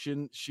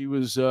situation. She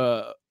was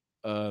a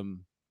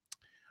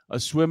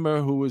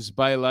swimmer who was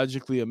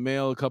biologically a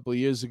male a couple of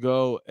years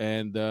ago,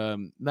 and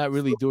not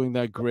really doing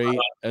that great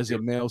as a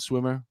male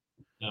swimmer.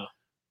 Yeah.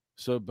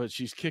 So, but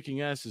she's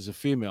kicking ass as a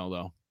female,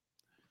 though.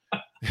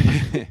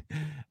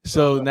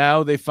 So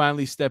now they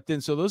finally stepped in.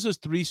 So those are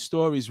 3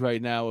 stories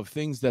right now of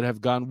things that have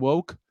gone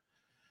woke,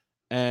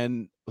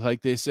 and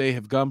like they say,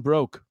 have gone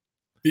broke.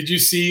 Did you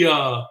see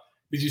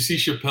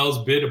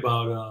Chappelle's bit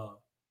about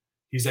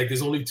he's like,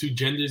 there's only 2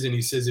 genders, and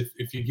he says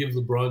if you give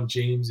LeBron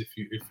James, if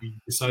he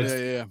decides to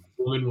be a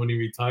woman when he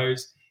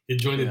retires, he'll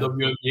join the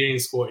WNBA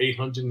and score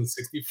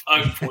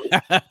 865 points.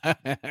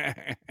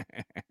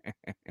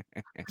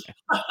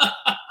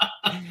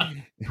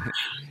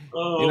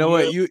 You know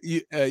what?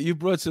 You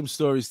brought some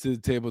stories to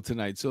the table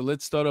tonight, so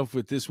let's start off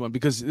with this one,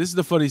 because this is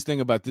the funniest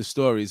thing about this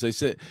story. Is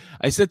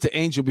I said to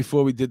Angel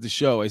before we did the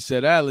show, I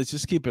said, let's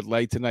just keep it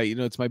light tonight. You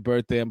know, it's my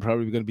birthday. I'm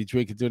probably going to be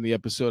drinking during the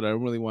episode. I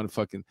don't really want to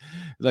fucking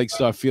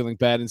start feeling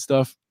bad and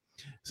stuff.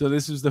 So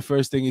this was the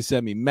first thing he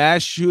sent me.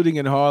 Mass shooting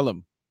in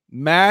Harlem.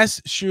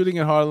 Mass shooting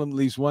in Harlem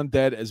leaves 1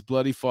 dead as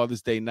bloody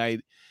Father's Day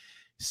night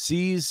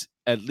sees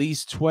at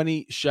least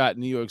 20 shot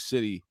in New York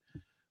City.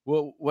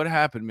 Well, what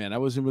happened, man? I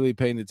wasn't really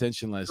paying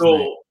attention last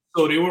night.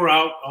 So they were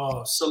out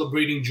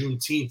celebrating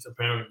Juneteenth,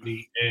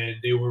 apparently, and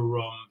they were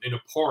in a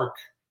park.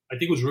 I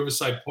think it was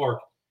Riverside Park.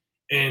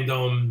 And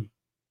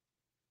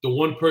the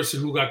one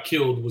person who got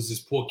killed was this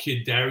poor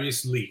kid,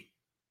 Darius Lee.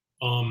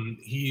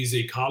 He's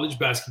a college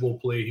basketball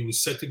player. He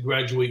was set to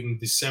graduate in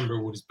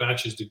December with his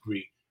bachelor's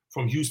degree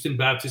from Houston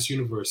Baptist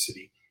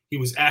University. He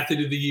was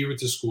athlete of the year at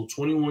the school,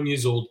 21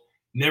 years old,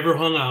 never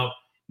hung out,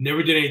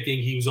 never did anything.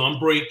 He was on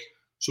break.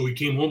 So he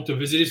came home to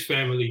visit his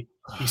family.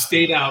 He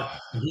stayed out,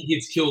 and he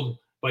gets killed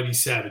by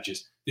these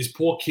savages. This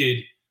poor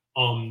kid,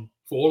 for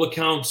all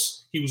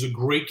accounts, he was a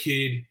great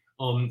kid.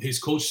 His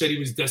coach said he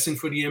was destined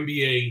for the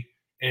NBA,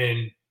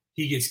 and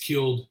he gets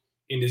killed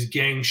in this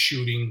gang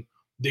shooting.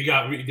 They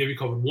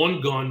recovered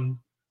 1 gun.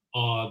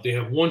 They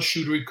have 1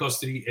 shooter in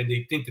custody, and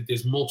they think that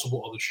there's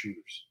multiple other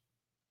shooters.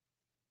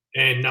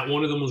 And not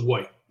one of them was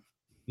white.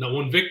 Not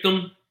 1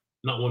 victim,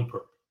 not 1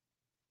 perp.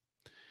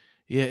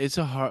 Yeah, it's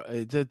a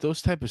hard.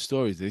 Those type of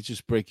stories, they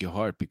just break your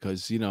heart,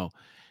 because, you know,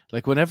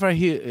 like whenever I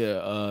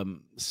hear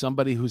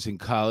somebody who's in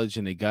college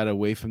and they got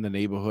away from the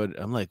neighborhood,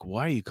 I'm like,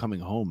 why are you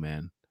coming home,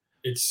 man?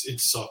 It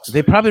sucks.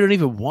 They probably don't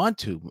even want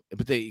to,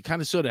 but they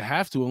kind of sort of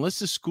have to, unless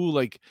the school,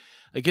 like,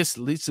 I guess,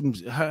 leads them.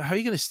 How are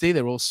you going to stay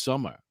there all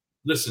summer?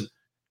 Listen,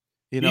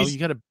 you know, you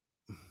got to.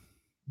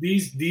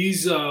 These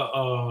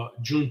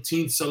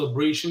Juneteenth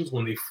celebrations,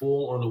 when they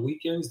fall on the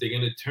weekends, they're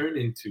going to turn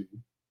into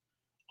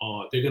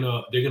they're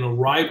gonna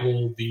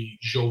rival the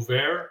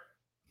Jover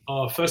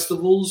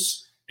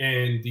festivals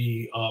and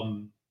the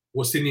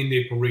West Indian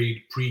Day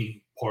Parade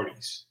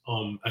pre-parties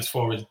as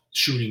far as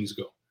shootings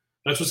go.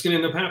 That's what's going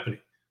to end up happening,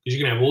 because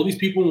you're going to have all these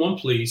people in one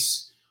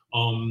place,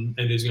 and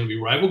there's going to be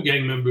rival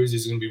gang members,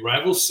 there's going to be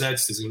rival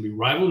sets, there's going to be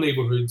rival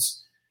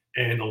neighborhoods,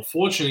 and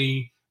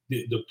unfortunately,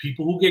 the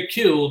people who get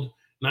killed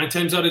 9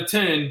 times out of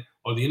 10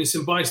 are the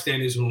innocent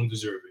bystanders who don't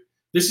deserve it.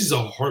 This is a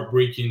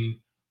heartbreaking.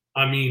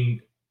 I mean,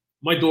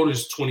 my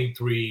daughter's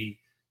 23.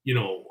 You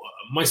know,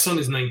 my son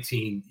is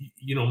 19.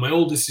 You know, my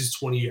oldest is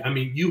 20. I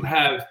mean, you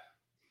have,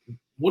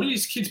 what are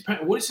these kids?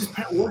 What are his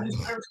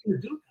parents going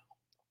to do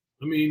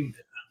now? I mean,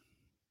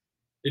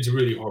 it's a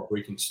really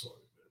heartbreaking story.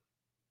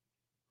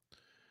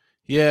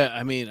 Yeah,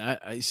 I mean,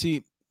 I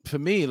see. For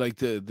me, like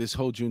this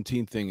whole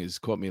Juneteenth thing has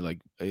caught me. Like,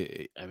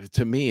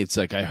 to me, it's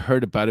like I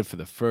heard about it for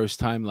the first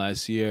time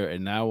last year,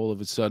 and now all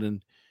of a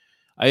sudden,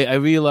 I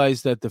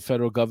realized that the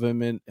federal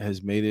government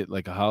has made it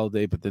like a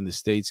holiday, but then the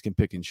states can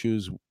pick and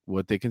choose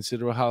what they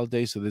consider a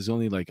holiday. So there's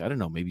only, like, I don't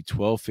know, maybe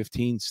 12,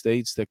 15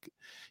 states that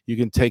you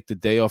can take the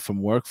day off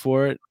from work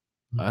for it.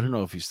 I don't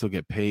know if you still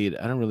get paid.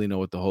 I don't really know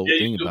what the whole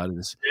thing about it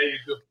is. Yeah, you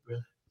do.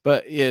 Yeah.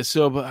 But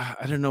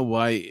I don't know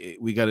why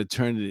we got to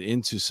turn it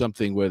into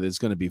something where there's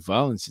going to be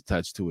violence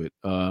attached to it.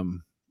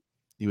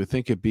 You would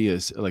think it'd be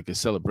like a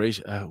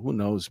celebration. Who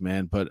knows,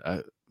 man? But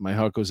my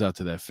heart goes out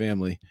to that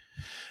family.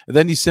 And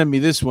then he sent me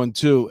this one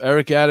too.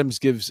 Eric Adams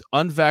gives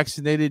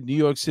unvaccinated New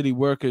York City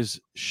workers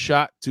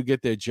shot to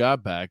get their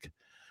job back.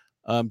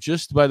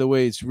 Just by the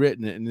way it's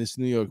written in this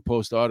New York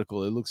Post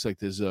article, it looks like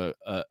there's a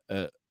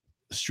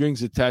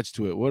strings attached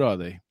to it. What are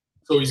they?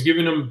 So he's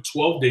giving them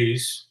 12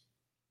 days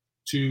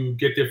to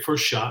get their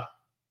first shot,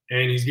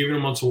 and he's giving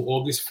them until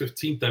August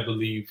 15th, I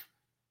believe,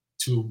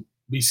 to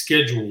be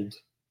scheduled.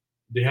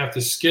 They have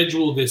to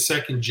schedule their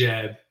second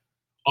jab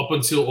up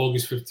until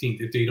August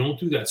 15th. If they don't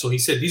do that, so he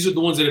said these are the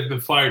ones that have been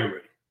fired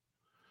already.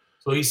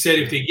 So he said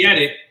if they get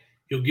it,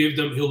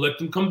 he'll let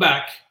them come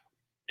back,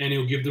 and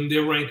he'll give them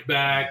their rank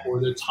back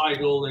or their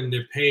title and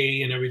their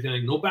pay and everything.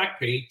 Like, no back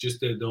pay, just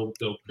they'll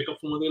pick up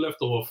from where they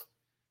left off.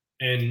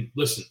 And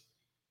listen,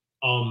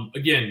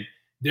 again,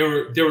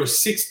 there are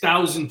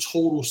 6,000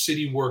 total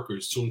city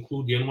workers, to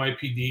include the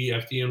NYPD,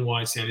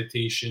 FDNY,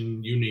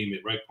 sanitation, you name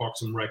it, right?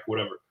 Parks and Rec,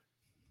 whatever,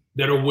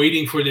 that are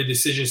waiting for their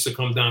decisions to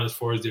come down as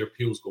far as their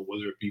appeals go,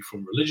 whether it be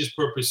from religious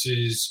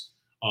purposes,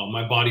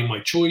 my body,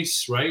 my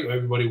choice, right?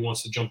 Everybody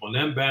wants to jump on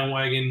that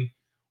bandwagon,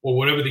 or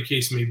whatever the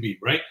case may be,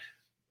 right?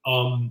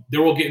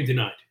 They're all getting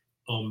denied.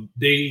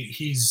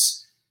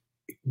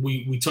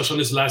 We touched on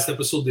this last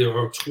episode. There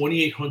are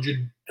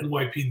 2,800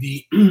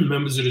 NYPD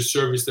members of the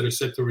service that are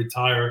set to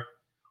retire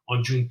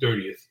on June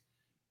 30th.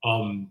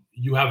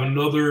 You have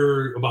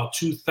another about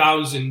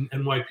 2,000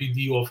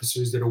 NYPD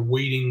officers that are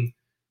waiting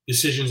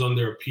decisions on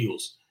their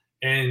appeals,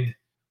 and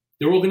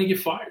they're all going to get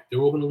fired. They're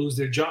all going to lose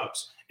their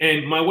jobs.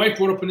 And my wife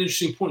brought up an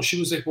interesting point. She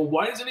was like, well,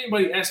 why doesn't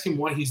anybody ask him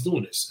why he's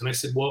doing this? And I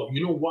said, well,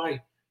 you know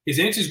why? His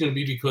answer is going to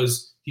be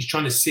because he's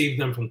trying to save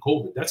them from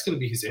COVID. That's going to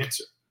be his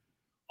answer.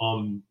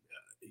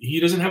 He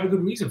doesn't have a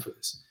good reason for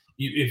this.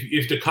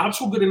 If the cops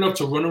were good enough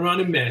to run around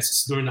in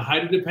masks during the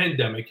height of the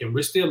pandemic and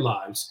risk their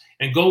lives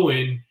and go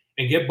in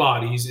and get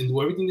bodies and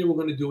do everything they were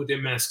going to do with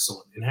their masks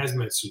on and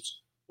hazmat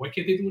suits, why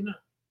can't they do it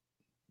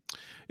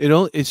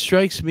now? It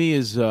strikes me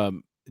as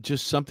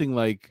just something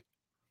like,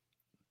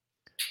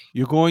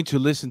 you're going to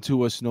listen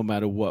to us no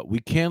matter what. We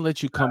can't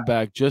let you come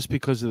back just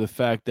because of the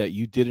fact that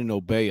you didn't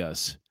obey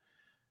us.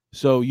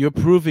 So you're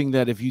proving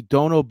that if you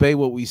don't obey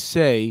what we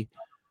say,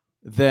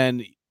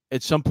 then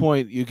at some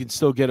point you can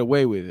still get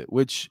away with it,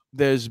 which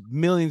there's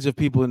millions of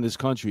people in this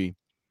country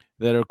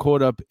that are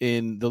caught up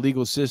in the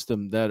legal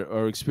system that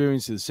are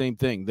experiencing the same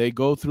thing. They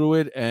go through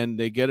it and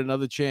they get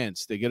another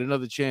chance. They get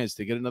another chance.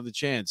 They get another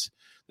chance.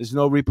 There's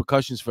no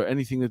repercussions for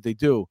anything that they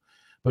do.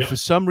 But for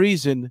some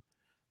reason,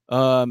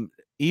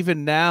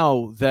 even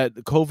now that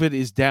COVID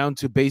is down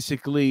to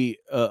basically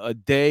a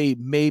day,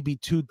 maybe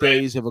 2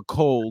 days of a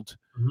cold,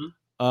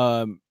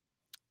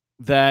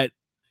 that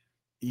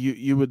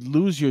you would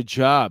lose your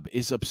job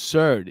is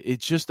absurd.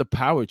 It's just a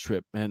power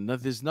trip, man.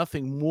 There's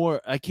nothing more.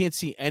 I can't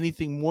see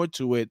anything more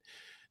to it.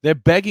 They're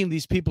begging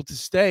these people to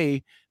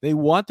stay. They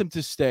want them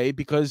to stay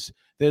because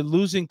they're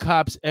losing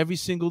cops every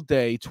single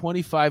day,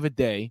 25 a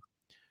day.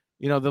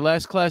 You know, the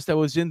last class that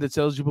was in that's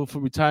eligible for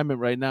retirement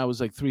right now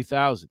is like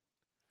 3,000.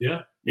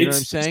 Yeah. You know what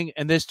I'm saying?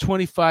 And there's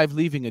 25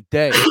 leaving a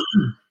day.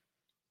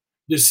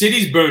 The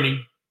city's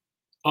burning.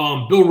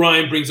 Bill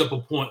Ryan brings up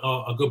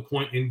a good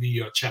point in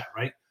the chat,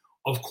 right?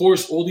 Of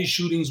course, all these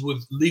shootings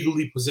with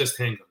legally possessed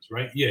handguns,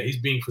 right? Yeah, he's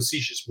being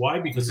facetious. Why?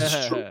 Because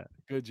it's true.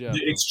 Good job.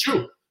 It's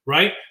true,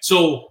 right?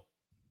 So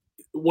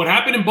what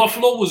happened in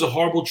Buffalo was a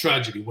horrible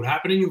tragedy. What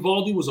happened in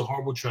Uvalde was a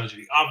horrible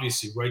tragedy.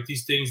 Obviously, right?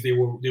 These things they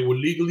were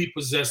legally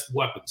possessed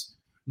weapons.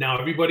 Now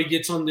everybody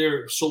gets on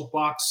their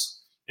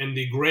soapbox and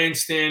they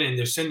grandstand and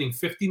they're sending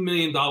 $50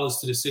 million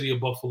to the city of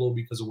Buffalo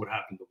because of what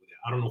happened over there.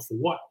 I don't know for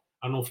what.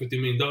 I don't know if $50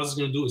 million is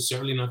going to do. It's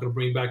certainly not going to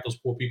bring back those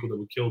poor people that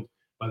were killed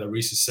by that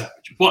racist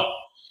savage. But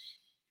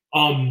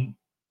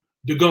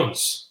the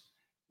guns,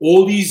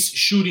 all these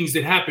shootings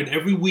that happen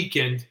every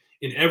weekend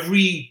in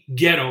every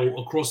ghetto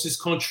across this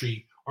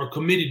country are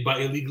committed by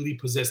illegally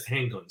possessed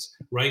handguns,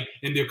 right?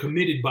 And they're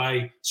committed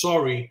by,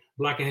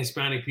 Black and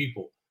Hispanic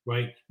people,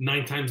 right?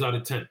 9 times out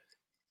of 10.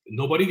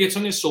 Nobody gets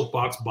on their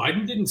soapbox.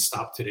 Biden didn't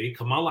stop today.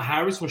 Kamala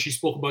Harris, when she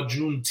spoke about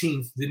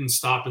Juneteenth, didn't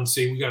stop and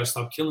say, we got to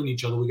stop killing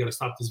each other. We got to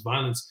stop this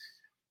violence.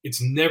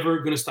 It's never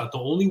going to stop. The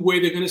only way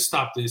they're going to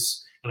stop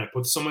this, and I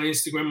put this on my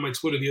Instagram and my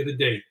Twitter the other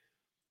day,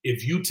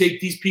 if you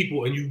take these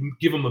people and you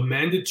give them a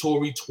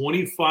mandatory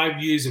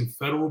 25 years in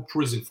federal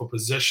prison for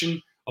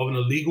possession of an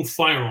illegal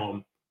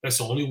firearm, that's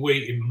the only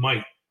way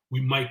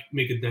we might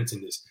make a dent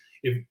in this.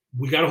 If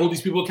we got to hold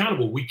these people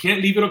accountable. We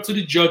can't leave it up to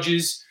the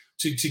judges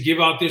to give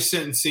out their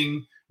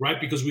sentencing, right?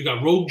 Because we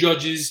got rogue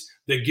judges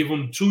that give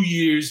them 2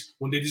 years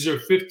when they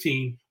deserve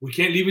 15. We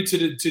can't leave it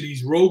to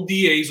these rogue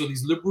DAs or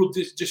these liberal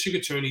district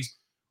attorneys.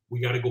 We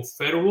got to go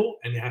federal,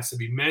 and it has to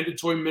be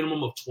mandatory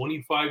minimum of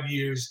 25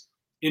 years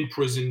in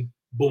prison.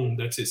 Boom,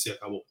 that's it. Se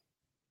acabó.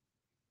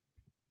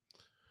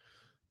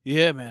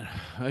 Yeah, man.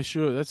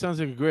 That sounds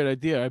like a great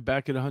idea. I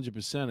back it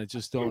 100%. I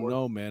just don't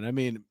know, man. I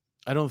mean,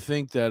 I don't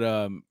think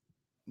that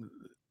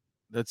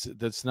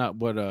that's not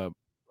what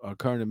our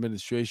current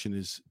administration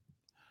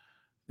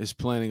is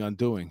planning on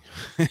doing.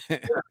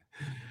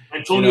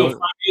 Antonio, 5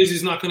 years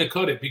is not going to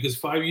cut it because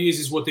 5 years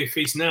is what they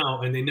face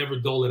now, and they never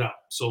dole it out.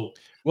 So,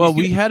 well,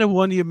 we had a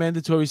 1-year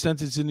mandatory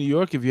sentence in New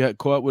York if you had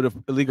caught with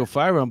an illegal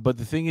firearm, but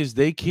the thing is,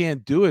 they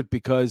can't do it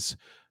because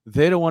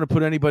they don't want to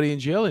put anybody in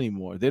jail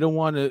anymore. They don't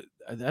want to.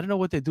 I don't know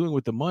what they're doing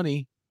with the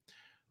money.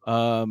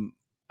 I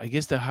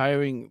guess they're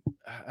hiring.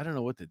 I don't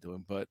know what they're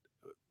doing, but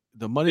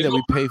the money that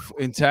we pay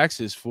in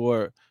taxes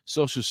for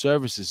social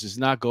services is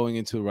not going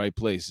into the right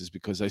places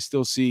because I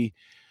still see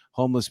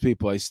homeless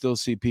people. I still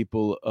see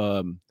people,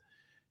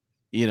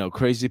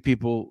 crazy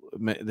people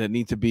that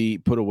need to be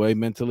put away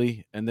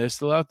mentally, and they're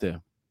still out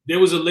there. There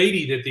was a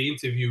lady that they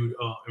interviewed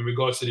in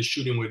regards to the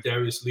shooting where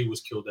Darius Lee was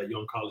killed, that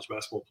young college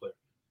basketball player.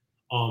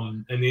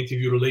 And they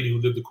interviewed a lady who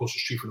lived across the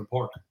street from the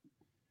park.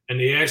 And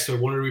they asked her,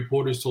 one of the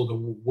reporters told her,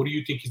 what do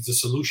you think is the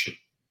solution?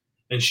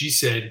 And she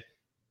said,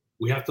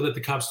 we have to let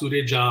the cops do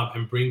their job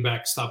and bring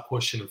back stop,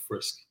 question, and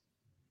frisk.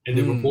 And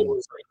the reporter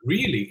was like,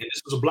 really? And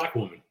this was a black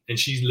woman. And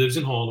she lives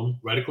in Harlem,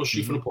 right across the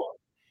street from the park.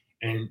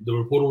 And the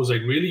reporter was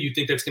like, really? You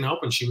think that's going to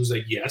help? And she was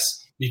like,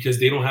 yes, because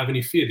they don't have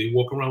any fear. They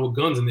walk around with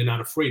guns and they're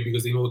not afraid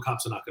because they know the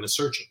cops are not going to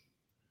search them.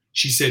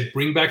 She said,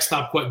 bring back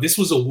stop, question. This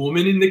was a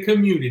woman in the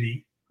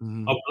community,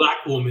 a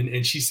black woman.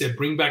 And she said,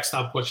 bring back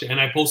stop, question. And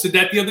I posted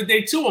that the other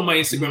day too on my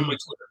Instagram and my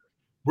Twitter.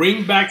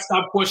 Bring back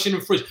stop, question,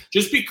 and frisk.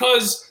 Just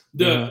because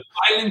the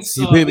violence.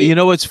 You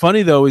know what's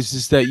funny though is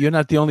just that you're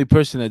not the only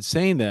person that's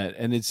saying that,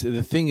 and it's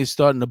the thing is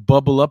starting to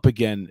bubble up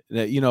again.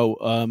 That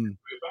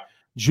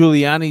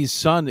Giuliani's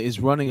son is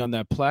running on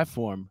that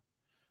platform.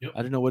 Yep.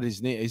 I don't know what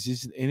his name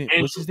is.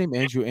 What's his name?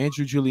 Andrew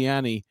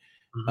Giuliani.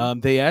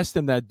 They asked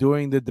him that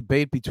during the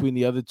debate between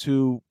the other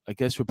two, I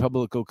guess,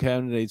 Republican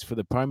candidates for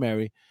the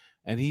primary.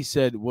 And he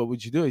said, what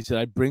would you do? He said,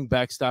 I'd bring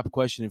back stop,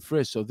 question, and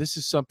frisk. So this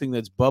is something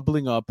that's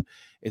bubbling up.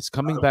 It's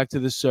coming back to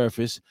the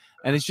surface.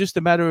 And it's just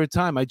a matter of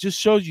time. I just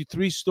showed you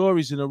 3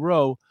 stories in a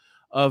row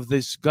of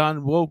this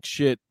gone woke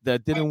shit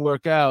that didn't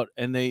work out.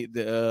 And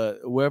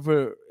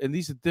wherever, and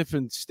these are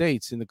different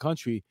states in the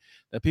country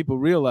that people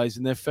realize,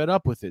 and they're fed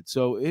up with it.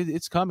 So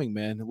it's coming,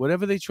 man.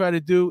 Whatever they try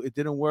to do, it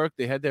didn't work.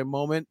 They had their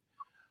moment.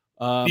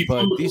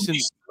 But decent.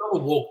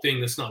 Another woke thing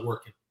that's not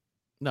working.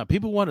 No,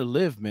 people want to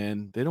live,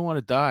 man. They don't want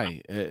to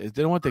die. They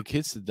don't want their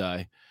kids to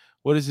die.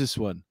 What is this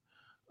one?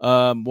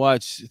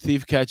 Watch,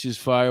 thief catches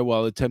fire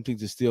while attempting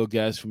to steal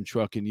gas from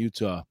truck in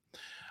Utah.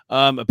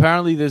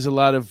 Apparently, there's a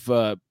lot of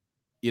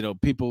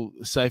people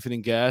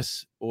siphoning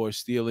gas or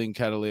stealing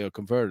catalytic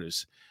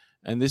converters.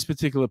 And this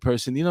particular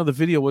person, the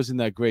video wasn't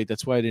that great.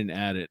 That's why I didn't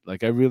add it.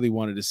 Like, I really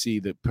wanted to see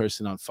the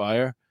person on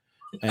fire.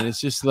 And it's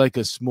just like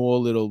a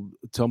small little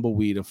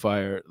tumbleweed of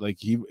fire. Like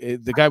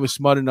the guy was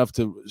smart enough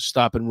to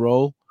stop and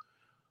roll.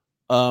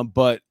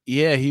 But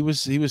yeah, he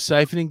was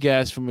siphoning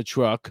gas from a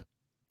truck,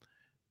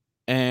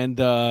 and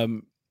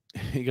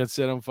he got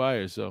set on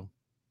fire. So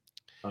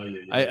I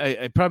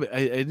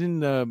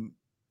didn't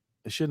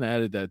I shouldn't have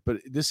added that, but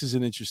this is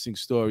an interesting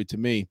story to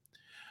me.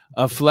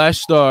 Flash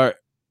star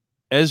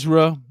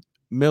Ezra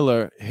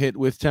Miller hit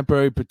with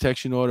temporary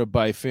protection order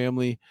by a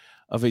family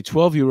of a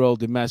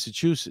 12-year-old in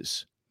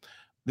Massachusetts.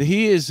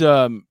 He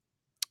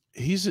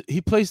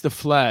plays the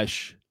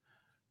Flash.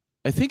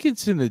 I think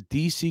it's in the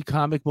DC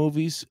comic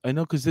movies. I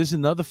know because there's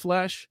another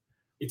Flash.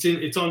 It's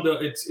the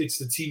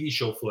TV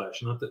show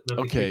Flash, not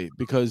okay,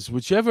 because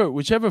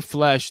whichever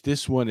Flash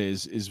this one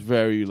is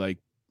very like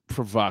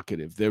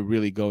provocative. They're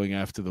really going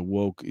after the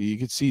woke. You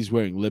can see he's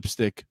wearing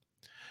lipstick.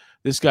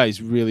 This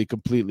guy's really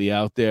completely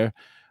out there.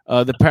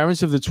 The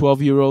parents of the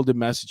 12-year-old in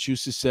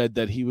Massachusetts said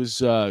that he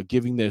was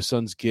giving their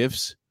sons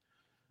gifts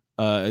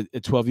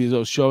at 12 years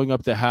old, showing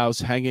up the house,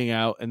 hanging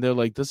out, and they're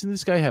like, "Doesn't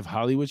this guy have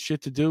Hollywood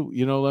shit to do?"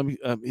 You know,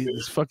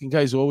 this fucking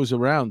guy's always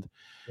around.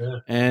 Yeah.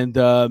 And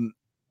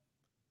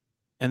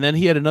then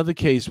he had another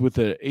case with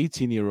an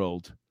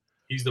 18-year-old.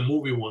 He's the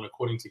movie one,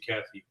 according to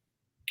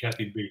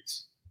Kathy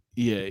Bates.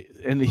 Yeah,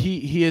 and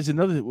he has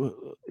another.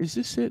 Is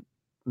this it?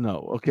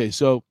 No. Okay,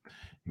 so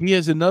he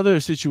has another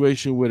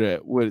situation with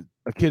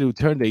a kid who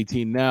turned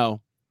 18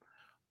 now,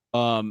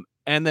 and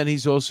then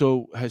he's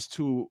also has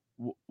two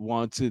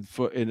wanted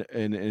for in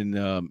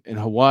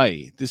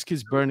Hawaii. This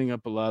kid's burning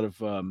up a lot of.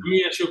 Let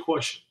me ask you a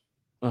question.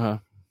 Uh-huh.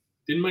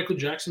 Didn't Michael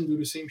Jackson do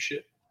the same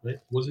shit? Right?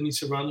 Wasn't he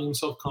surrounding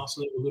himself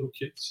constantly with little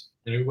kids,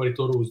 and everybody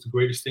thought it was the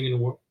greatest thing in the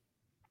world?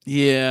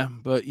 Yeah,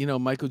 but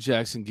Michael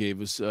Jackson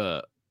gave us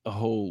a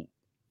whole.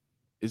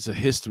 It's a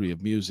history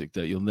of music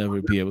that you'll never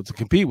be able to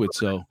compete with.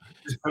 So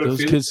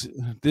those kids,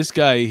 this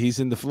guy, he's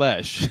in the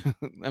flesh.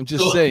 I'm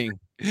just saying.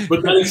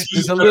 But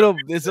there's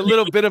a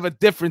little bit of a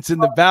difference in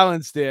the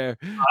balance there.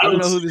 I don't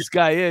know who this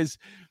guy is,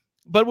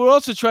 but we're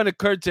also trying to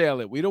curtail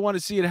it. We don't want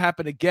to see it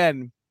happen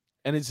again,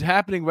 and it's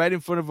happening right in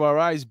front of our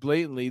eyes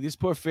blatantly. This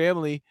poor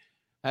family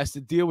has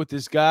to deal with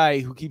this guy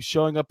who keeps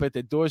showing up at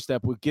their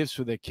doorstep with gifts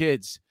for their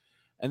kids,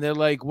 and they're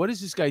like, "What is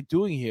this guy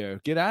doing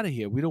here? Get out of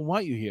here! We don't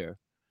want you here."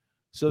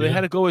 So they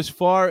had to go as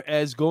far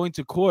as going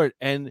to court,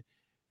 and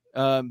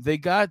they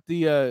got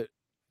the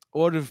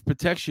order of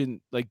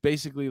protection, like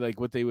basically like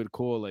what they would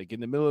call like in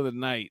the middle of the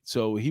night.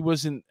 So he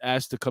wasn't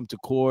asked to come to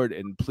court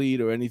and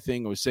plead or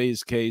anything or say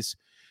his case.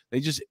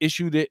 They just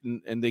issued it,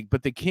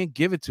 but they can't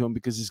give it to him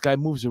because this guy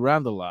moves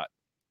around a lot.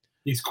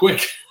 He's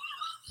quick.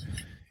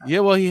 Yeah,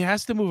 well, he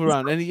has to move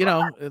around,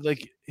 and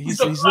like he's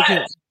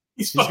looking.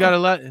 He's got a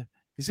lot.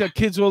 He's got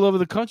kids all over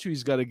the country.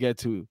 He's got to get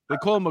to. They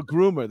call him a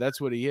groomer.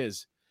 That's what he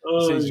is.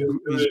 Oh, he's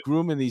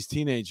grooming these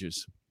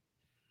teenagers.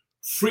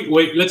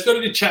 Wait, let's go to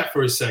the chat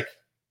for a sec.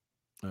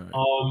 All right.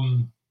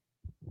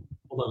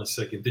 Hold on a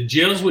second. The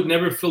jails would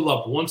never fill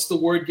up. Once the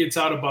word gets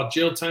out about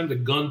jail time, the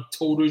gun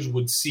toters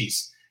would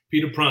cease.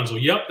 Peter Pranzo.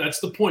 Yep,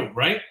 that's the point,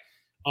 right?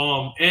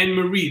 Anne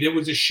Marie, there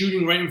was a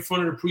shooting right in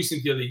front of the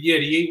precinct the other. Yeah,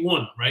 the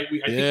 8-1, right?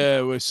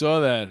 We saw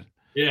that.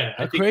 Yeah.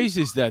 How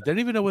crazy is that? They don't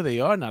even know where they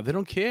are now. They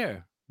don't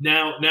care.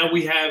 Now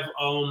we have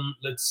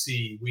let's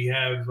see, we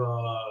have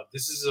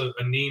this is a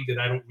name that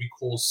I don't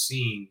recall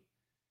seeing.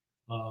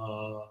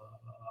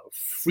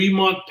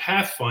 Fremont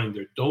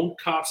Pathfinder. Don't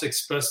cops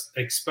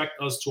expect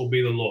us to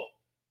obey the law?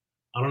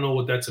 I don't know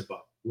what that's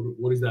about.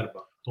 What is that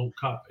about? Don't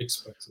cop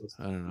expect us?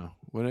 I don't know.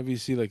 Whenever you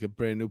see like a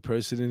brand new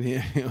person in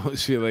here, you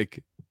always feel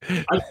like.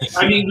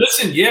 I mean,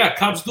 listen, yeah,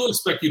 cops do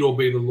expect you to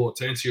obey the law.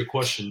 To answer your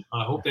question,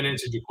 I hope that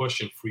answered your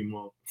question,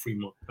 Fremont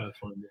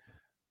Pathfinder.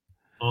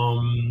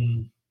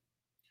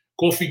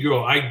 Coffee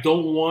Girl, I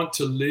don't want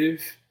to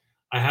live.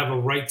 I have a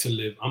right to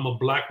live. I'm a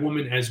black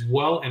woman as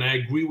well, and I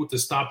agree with the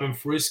stop and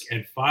frisk.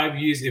 And 5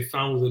 years if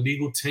found was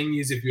illegal, 10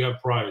 years if you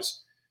have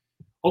priors.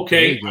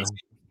 Okay,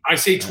 I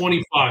say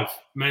 25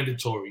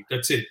 mandatory.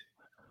 That's it.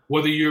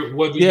 Whether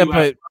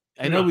but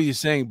I know what you're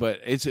saying,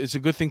 but it's a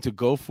good thing to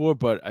go for.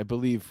 But I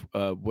believe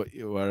what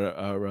you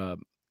are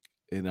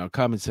in our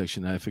comment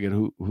section. I forget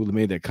who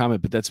made that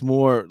comment, but that's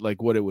more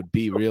like what it would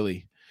be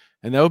really.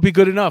 And that would be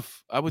good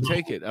enough. I would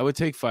take it. I would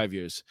take 5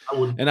 years.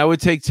 And I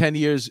would take 10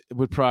 years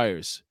with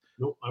priors.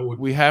 Nope, I would.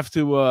 We have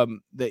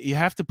to you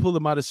have to pull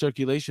them out of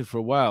circulation for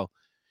a while.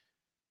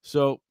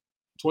 So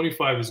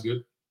 25 is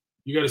good.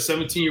 You got a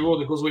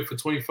 17-year-old that goes away for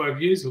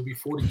 25 years, he'll be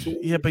 42.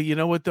 Yeah, but you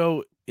know what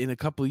though? In a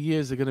couple of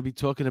years, they're gonna be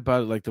talking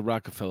about it like the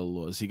Rockefeller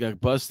laws. He got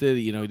busted,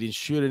 he didn't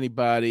shoot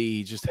anybody,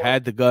 he just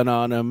had the gun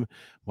on him.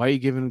 Why are you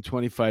giving him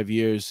 25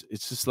 years?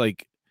 It's just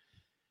like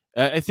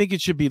I think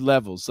it should be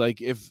levels.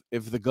 Like if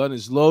the gun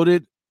is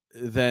loaded,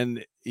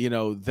 then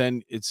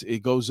then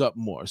it goes up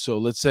more. So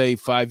let's say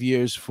 5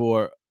 years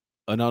for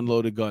an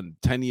unloaded gun,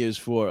 10 years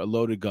for a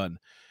loaded gun,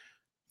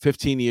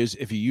 15 years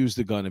if you use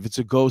the gun. If it's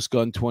a ghost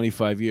gun,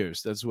 25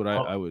 years. That's what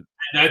I would.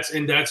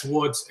 And that's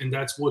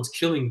what's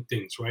killing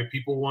things, right?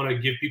 People want to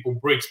give people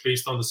breaks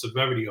based on the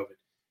severity of it.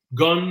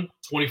 Gun,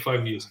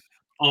 25 years.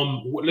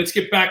 Let's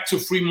get back to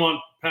Fremont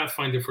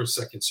Pathfinder for a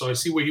second. So I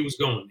see where he was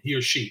going, he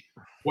or she.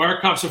 Why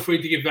are cops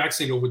afraid to get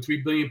vaccinated? Over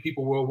 3 billion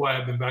people worldwide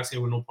have been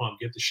vaccinated with no problem.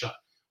 Get the shot.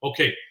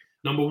 Okay,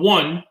 number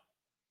one,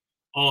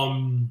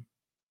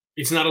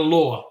 it's not a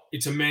law.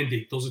 It's a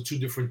mandate. Those are two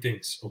different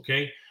things,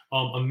 okay?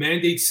 A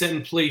mandate set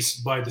in place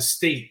by the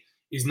state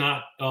is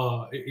not,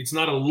 it's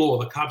not a law.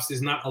 The cops,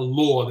 there's not a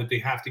law that they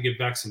have to get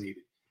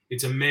vaccinated.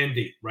 It's a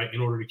mandate, right,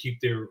 in order to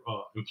keep their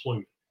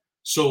employment.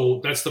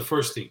 So that's the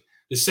first thing.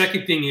 The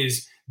second thing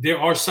is there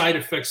are side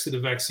effects to the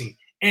vaccine.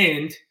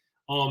 And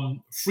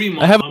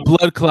Fremont. I have a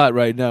blood clot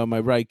right now in my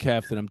right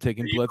calf that I'm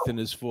taking blood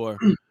thinners for.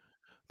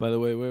 By the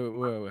way,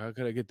 where how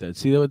can I get that?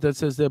 See what that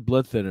says there?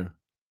 Blood thinner.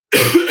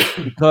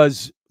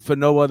 Because for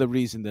no other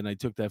reason than I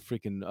took that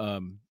freaking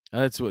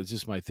that's what's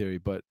just my theory,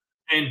 but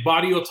and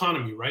body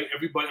autonomy, right?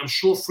 Everybody, I'm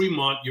sure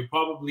Fremont, you're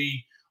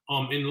probably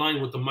in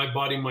line with the my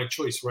body, my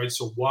choice, right?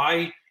 So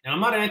why And I'm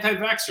not an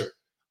anti-vaxxer.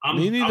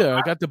 Me neither.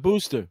 I got the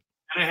booster.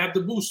 And I have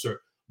the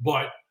booster.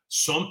 But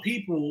some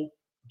people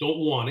don't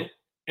want it.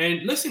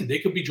 And listen, they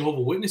could be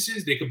Jehovah's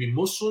Witnesses, they could be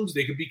Muslims,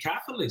 they could be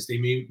Catholics. They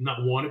may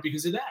not want it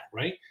because of that,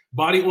 right?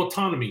 Body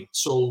autonomy.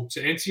 So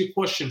to answer your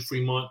question,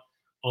 Fremont,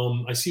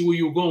 I see where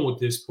you were going with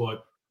this,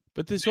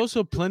 but there's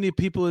also plenty of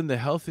people in the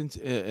health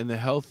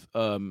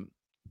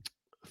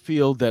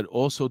field that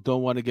also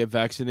don't want to get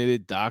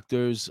vaccinated.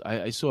 Doctors.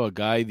 I saw a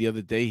guy the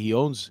other day.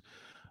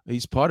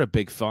 He's part of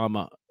Big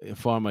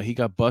Pharma. He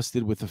got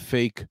busted with a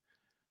fake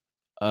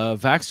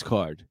vax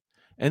card.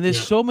 And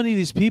there's so many of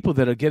these people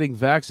that are getting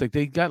vaxxed. Like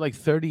they got like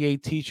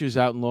 38 teachers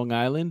out in Long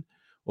Island,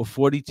 or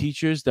 40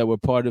 teachers that were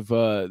part of.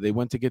 They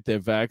went to get their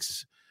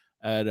vax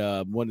at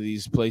one of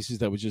these places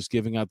that was just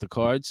giving out the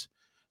cards.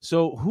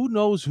 So who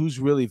knows who's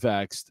really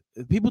vaxxed?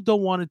 People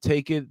don't want to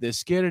take it. They're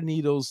scared of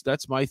needles.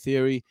 That's my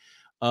theory.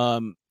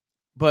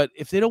 But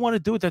if they don't want to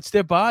do it, that's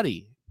their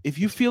body. If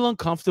you feel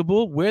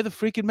uncomfortable, wear the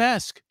freaking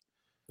mask.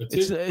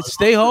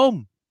 Stay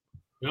home.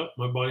 Yeah,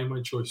 my body,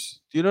 my choice.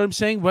 You know what I'm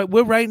saying?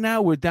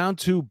 We're down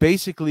to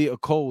basically a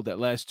cold that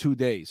lasts 2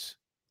 days.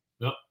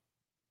 Yep.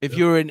 If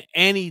you're in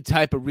any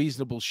type of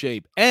reasonable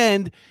shape,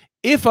 and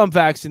if I'm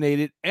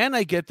vaccinated and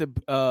I get the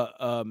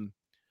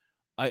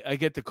I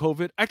get the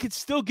COVID, I could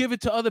still give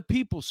it to other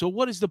people. So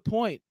what is the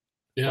point?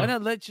 Yeah. Why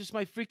not let just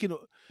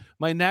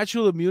my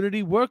natural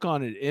immunity work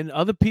on it, and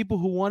other people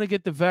who want to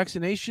get the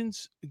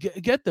vaccinations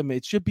get them.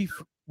 It should be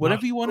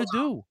whatever you want to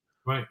do.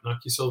 Right, knock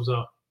yourselves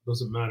out.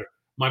 Doesn't matter.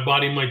 My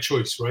body, my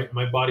choice, right?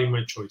 My body,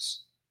 my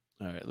choice.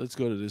 All right, let's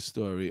go to this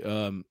story.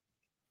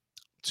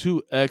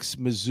 2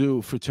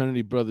 ex-Mizzou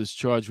fraternity brothers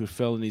charged with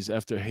felonies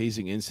after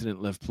hazing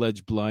incident left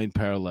pledge blind,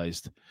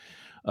 paralyzed.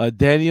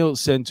 Daniel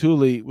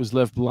Santulli was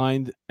left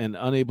blind and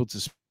unable to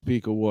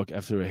speak or walk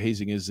after a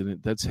hazing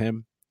incident. That's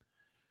him.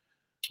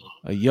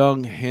 A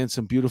young,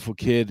 handsome, beautiful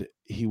kid.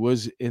 He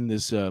was in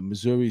this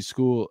Missouri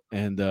school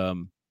and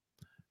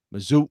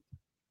Mizzou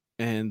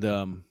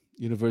and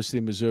University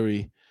of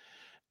Missouri.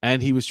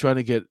 And he was trying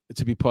to get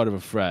to be part of a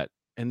frat.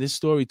 And this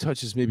story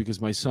touches me because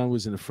my son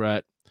was in a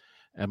frat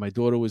and my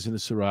daughter was in a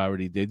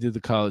sorority. They did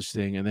the college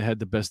thing and they had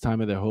the best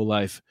time of their whole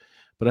life.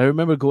 But I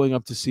remember going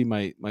up to see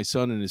my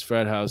son in his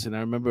frat house. And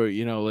I remember,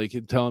 like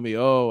him telling me,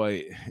 oh,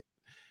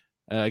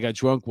 I got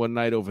drunk one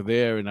night over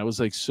there. And I was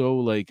like,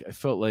 I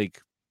felt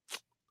like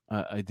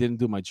I didn't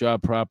do my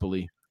job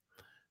properly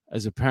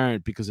as a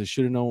parent because I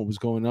should have known what was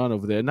going on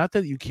over there. Not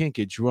that you can't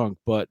get drunk,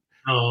 but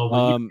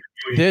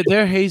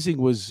their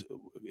hazing was,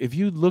 if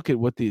you look at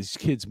what these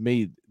kids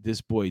made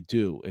this boy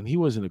do, and he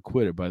wasn't a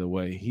quitter, by the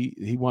way.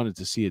 He wanted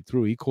to see it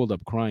through. He called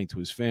up crying to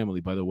his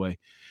family, by the way,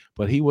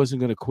 but he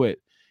wasn't going to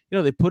quit.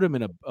 They put him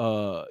in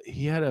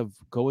he had to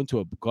go into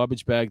a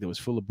garbage bag that was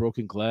full of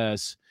broken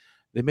glass.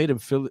 They made him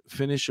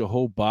finish a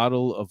whole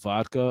bottle of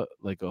vodka,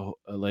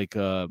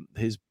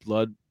 his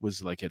blood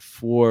was like at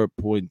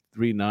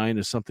 4.39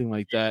 or something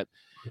like that.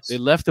 They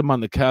left him on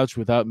the couch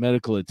without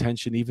medical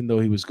attention, even though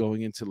he was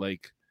going into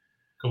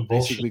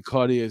basically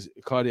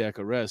cardiac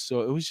arrest.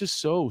 So it was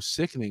just so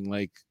sickening.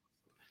 Like,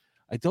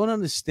 I don't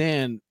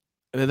understand.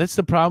 And that's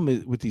the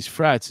problem with these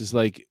frats is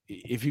like,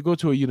 if you go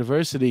to a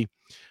university,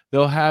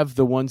 they'll have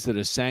the ones that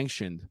are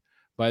sanctioned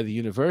by the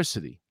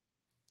university.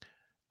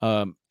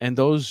 And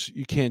those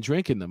you can't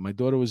drink in them. My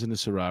daughter was in a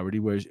sorority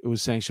where it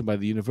was sanctioned by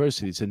the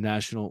university. It's a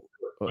national.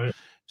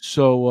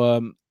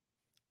 So,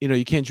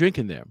 you can't drink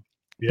in there.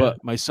 Yeah.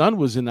 But my son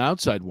was in the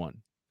outside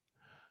one.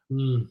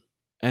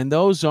 And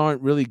those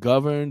aren't really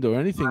governed or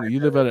anything.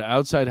 You live at an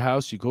outside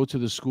house, you go to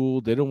the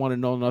school, they don't want to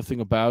know nothing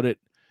about it.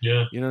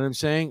 Yeah. You know what I'm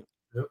saying?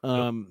 Yep.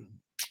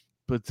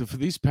 But for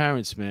these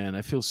parents, man,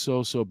 I feel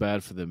so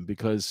bad for them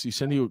because you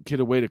send your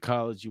kid away to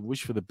college, you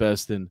wish for the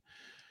best, and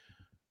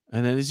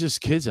then there's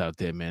just kids out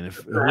there, man.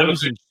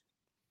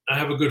 I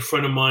have a good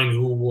friend of mine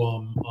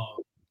who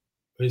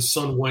his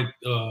son went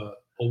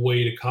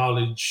away to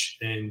college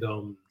and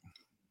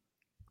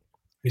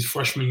his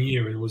freshman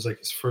year, and it was like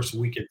his first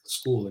week at the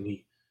school, and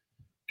he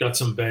got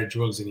some bad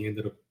drugs and he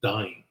ended up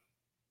dying.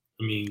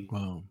 I mean,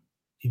 wow.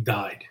 He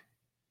died.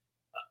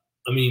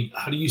 I mean,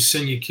 how do you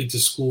send your kid to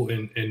school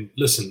and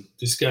listen,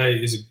 this guy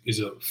is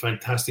a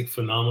fantastic,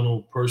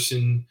 phenomenal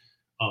person.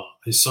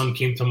 His son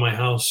came to my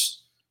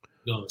house,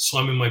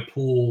 swam in my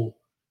pool,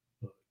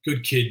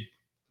 good kid,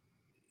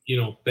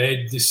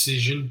 bad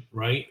decision,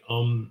 right?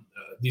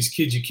 These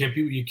kids, you can't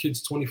be with your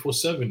kids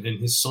 24/7. And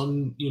his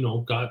son,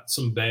 got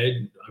some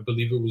bad, I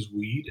believe it was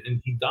weed,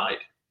 and he died.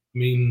 I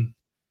mean,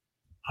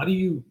 how do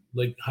you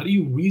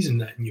reason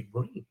that in your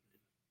brain?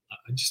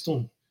 I just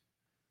don't.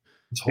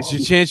 It's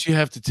a chance you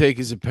have to take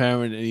as a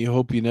parent, and you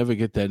hope you never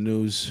get that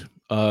news.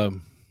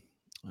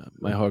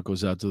 My heart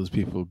goes out to those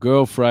people.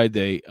 Girl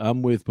Friday,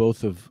 I'm with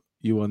both of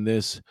you on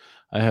this.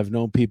 I have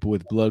known people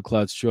with blood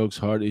clot, strokes,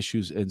 heart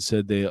issues, and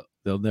said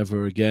they'll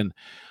never again.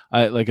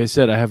 Like I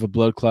said, I have a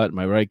blood clot in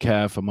my right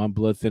calf. I'm on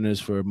blood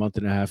thinners for a month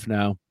and a half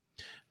now.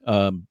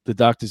 The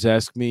doctors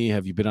ask me,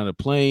 have you been on a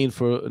plane?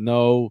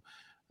 No.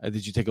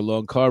 Did you take a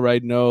long car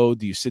ride? No.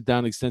 Do you sit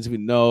down extensively?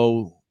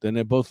 No. Then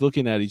they're both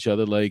looking at each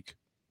other like,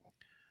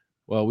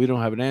 Well, we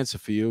don't have an answer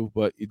for you,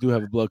 but you do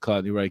have a blood clot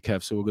in your right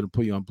calf, so we're going to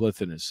put you on blood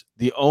thinners.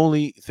 The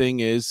only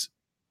thing is,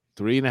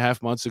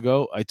 3.5 months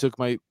ago, I took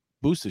my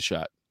booster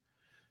shot,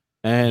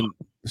 and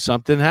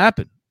something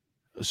happened.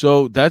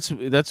 So that's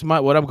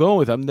what I'm going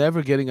with. I'm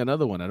never getting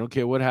another one. I don't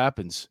care what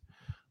happens.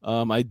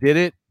 I did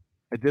it.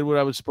 I did what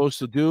I was supposed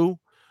to do.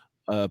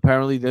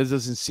 Apparently, there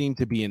doesn't seem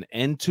to be an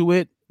end to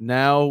it.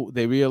 Now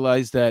they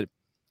realize that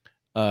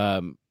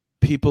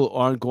people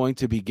aren't going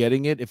to be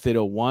getting it if they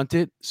don't want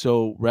it.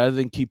 So rather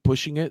than keep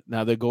pushing it,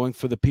 now they're going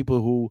for the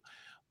people who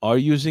are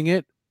using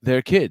it,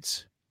 their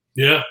kids.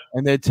 Yeah.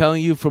 And they're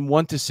telling you from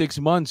 1 to 6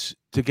 months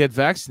to get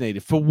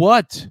vaccinated. For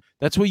what?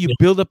 That's where you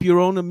build up your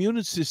own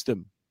immune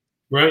system.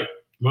 Right.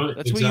 Right.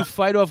 That's where you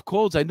fight off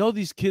colds. I know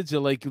these kids are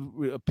like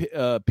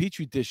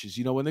petri dishes.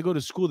 You know, when they go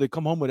to school, they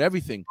come home with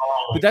everything.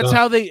 But that's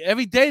how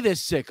every day they're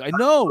sick. I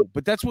know,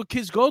 but that's what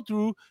kids go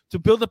through to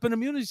build up an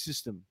immunity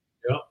system.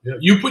 Yeah, yeah.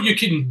 You put your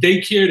kid in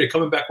daycare, they're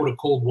coming back with a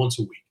cold once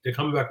a week. They're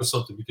coming back with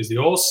something because they're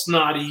all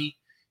snotty.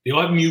 They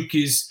all have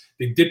mucus.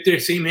 They dip their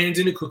same hands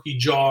in a cookie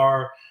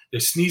jar.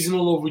 They're sneezing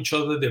all over each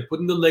other. They're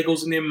putting the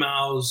Legos in their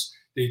mouths.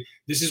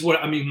 This is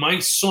what I mean. My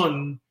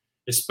son,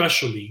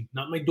 especially,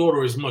 not my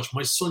daughter as much.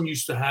 My son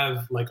used to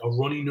have like a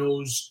runny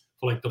nose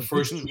for like the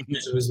first 2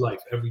 years of his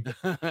life every day.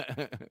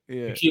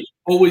 Yeah. He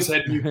always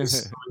had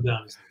mucus coming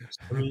down his nose.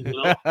 I mean, you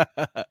know?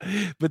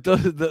 But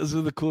those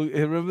were the cool.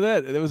 Remember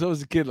that? There was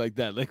always a kid like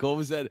that. Like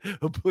always had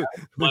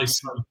My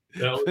son.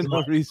 For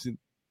no reason.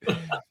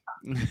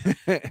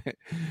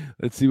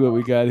 Let's see what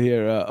we got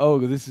here.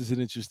 This is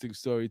an interesting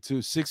story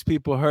too. 6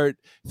 people hurt,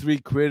 3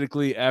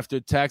 critically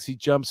after taxi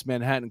jumps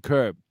Manhattan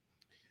curb.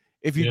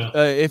 If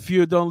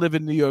you don't live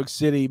in New York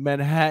City,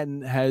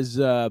 Manhattan has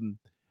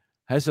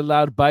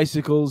allowed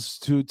bicycles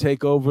to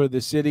take over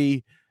the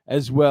city,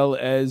 as well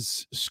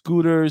as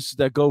scooters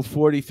that go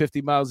 40,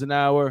 50 miles an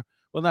hour.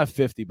 Well, not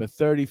 50, but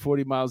 30,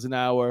 40 miles an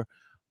hour.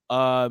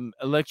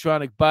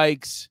 Electronic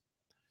bikes.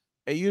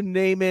 You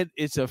name it,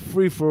 it's a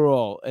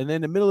free-for-all. And then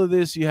in the middle of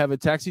this, you have a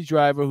taxi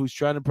driver who's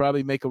trying to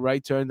probably make a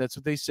right turn. That's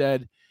what they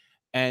said.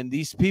 And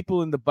these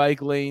people in the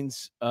bike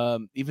lanes,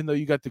 even though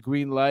you got the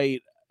green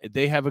light,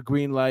 they have a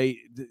green light.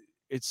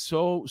 It's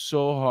so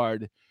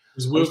hard.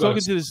 I was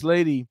talking to this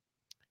lady,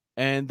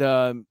 and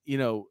and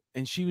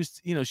she was,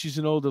 she's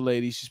an older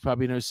lady. She's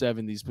probably in her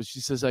 70s, but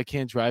she says, I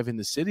can't drive in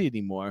the city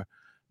anymore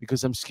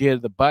because I'm scared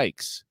of the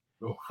bikes.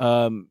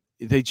 Oh.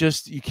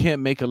 You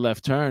can't make a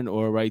left turn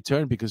or a right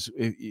turn because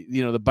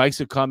the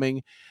bikes are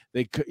coming.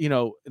 They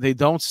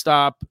don't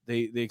stop.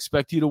 They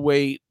expect you to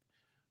wait.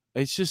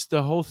 It's just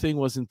the whole thing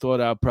wasn't thought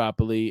out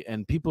properly,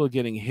 and people are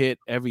getting hit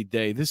every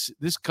day. This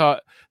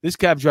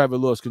cab driver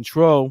lost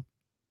control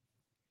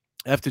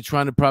after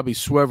trying to probably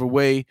swerve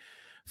away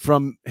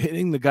from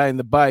hitting the guy in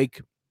the bike,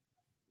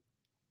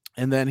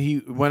 and then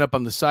he went up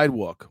on the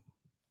sidewalk.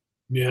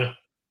 Yeah,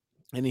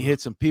 and he hit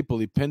some people.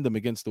 He pinned them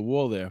against the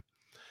wall there.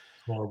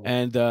 Horrible.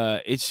 And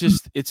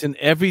it's an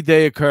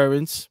everyday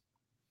occurrence.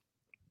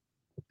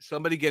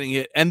 Somebody getting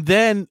hit. And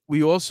then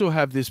we also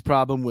have this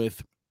problem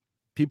with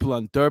people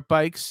on dirt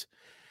bikes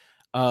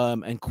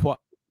and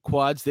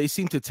quads. They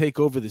seem to take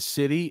over the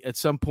city at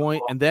some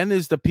point. And then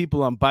there's the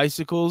people on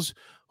bicycles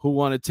who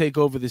want to take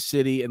over the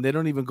city, and they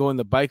don't even go in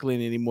the bike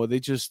lane anymore.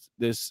 There's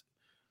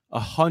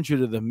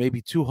 100 of them,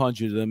 maybe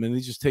 200 of them, and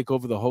they just take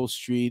over the whole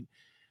street.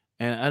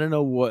 And I don't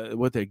know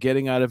what they're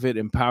getting out of it,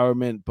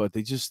 empowerment, but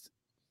they just,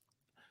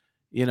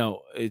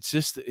 it's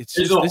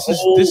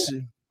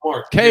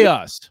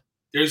chaos.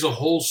 There's a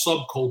whole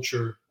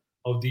subculture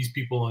of these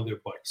people on their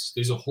bikes.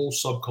 There's a whole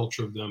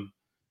subculture of them.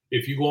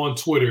 If you go on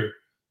Twitter,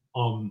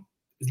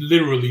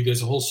 literally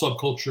there's a whole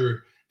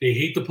subculture. They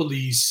hate the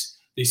police.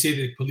 They say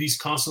that police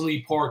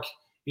constantly park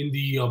in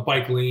the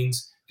bike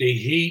lanes. They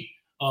hate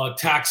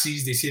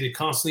taxis. They say they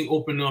constantly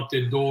open up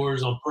their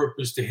doors on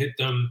purpose to hit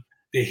them.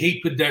 They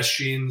hate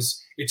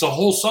pedestrians. It's a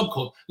whole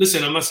subculture.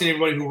 Listen, I'm not saying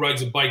everybody who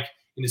rides a bike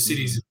in the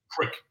city is a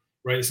prick,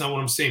 right? It's not what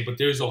I'm saying. But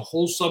there's a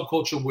whole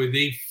subculture where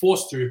they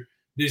foster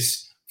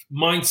this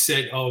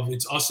mindset of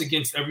it's us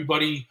against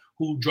everybody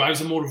who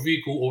drives a motor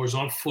vehicle or is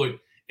on foot,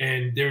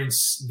 and they're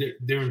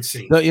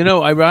insane.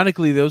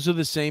 Ironically, those are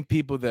the same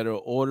people that are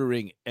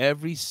ordering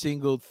every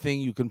single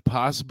thing you can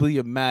possibly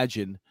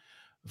imagine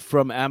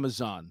from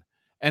Amazon.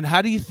 And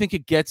how do you think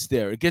it gets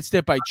there? It gets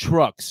there by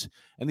trucks.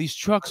 And these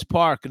trucks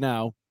park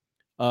now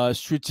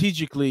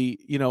strategically,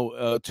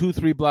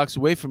 2-3 blocks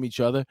away from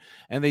each other,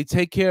 and they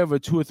take care of a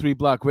 2 or 3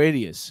 block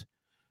radius.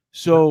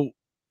 So,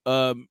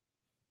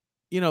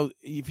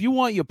 if you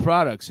want your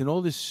products and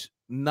all this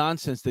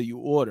nonsense that you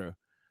order,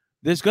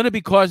 there's going to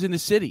be cars in the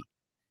city.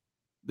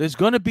 There's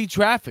going to be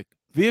traffic,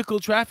 vehicle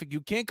traffic.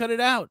 You can't cut it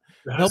out.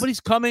 Nobody's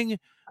coming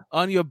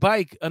on a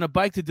bike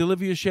to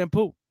deliver your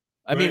shampoo.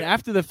 I mean,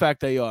 after the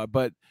fact they are,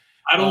 but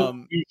I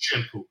don't use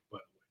shampoo, by the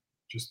way.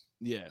 Just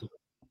yeah.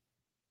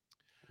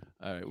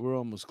 All right, we're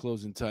almost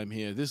closing time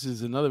here. This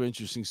is another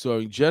interesting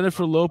story.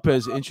 Jennifer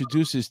Lopez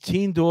introduces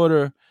teen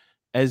daughter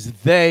as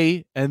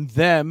they and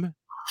them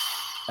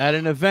at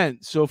an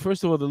event. So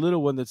first of all, the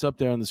little one that's up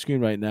there on the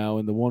screen right now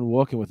and the one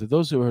walking with her,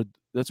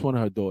 that's one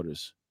of her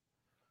daughters.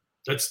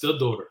 That's the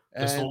daughter.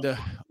 That's And the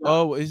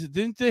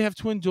didn't they have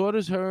twin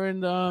daughters? Her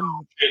and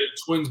She had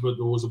twins, but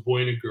there was a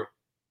boy and a girl.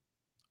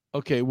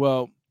 Okay,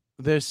 well,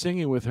 they're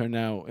singing with her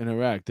now in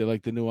Iraq. They're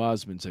like the new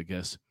Osmonds, I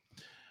guess.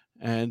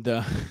 And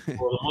Well,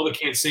 the mother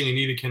can't sing, and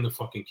neither can the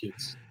fucking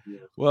kids. Yeah.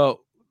 well,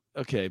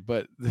 okay,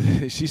 but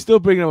she's still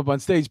bringing them up on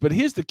stage. But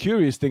here's the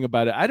curious thing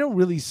about it: I don't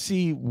really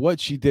see what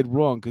she did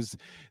wrong, because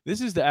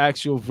this is the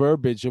actual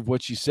verbiage of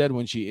what she said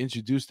when she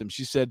introduced them.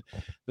 She said,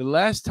 "The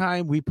last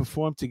time we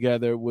performed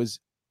together was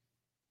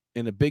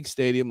in a big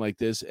stadium like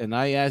this, and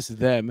I asked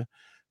them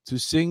to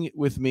sing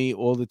with me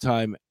all the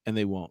time, and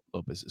they won't,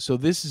 Lopez. So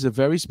this is a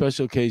very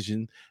special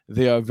occasion.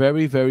 They are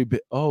very, very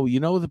big. Oh, you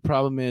know what the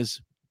problem is?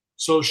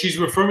 So she's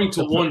referring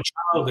to one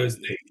child as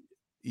they.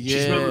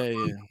 She's not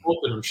referring to both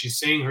of them. She's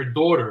saying her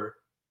daughter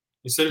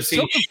instead of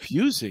saying. So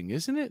confusing,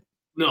 isn't it?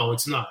 No,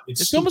 it's not.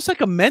 It's almost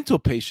like a mental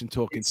patient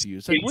talking to you.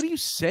 It's like, what are you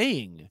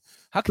saying?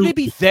 How can they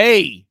be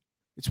they?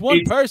 It's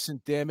one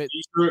person, damn it.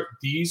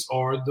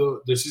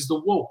 This is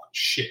the woke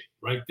shit,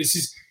 right? This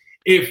is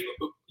if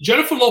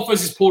Jennifer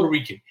Lopez is Puerto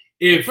Rican.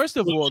 First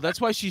of all, that's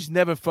why she's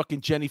never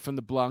fucking Jenny from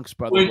the Bronx,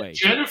 by the way.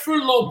 Jennifer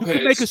Lopez, you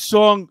can make a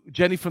song,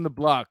 Jenny from the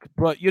block,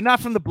 but you're not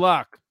from the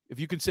block if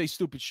you can say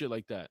stupid shit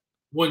like that.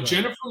 When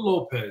Jennifer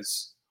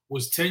Lopez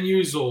was 10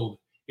 years old,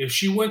 if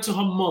she went to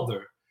her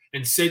mother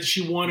and said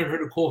she wanted her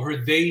to call her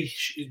they,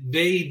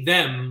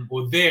 them,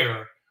 or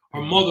their,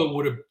 her mother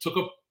would have took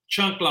a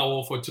chancla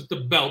off or took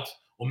the belt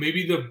or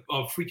maybe the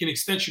freaking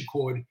extension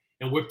cord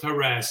and whipped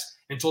her ass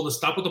and told her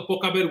stop with the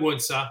poca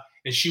vergüenza,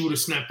 and she would have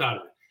snapped out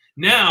of it.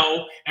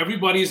 Now,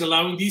 everybody is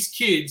allowing these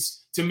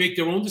kids to make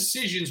their own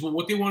decisions with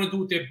what they want to do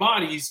with their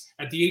bodies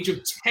at the age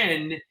of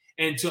 10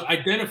 and to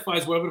identify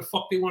as whatever the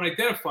fuck they want to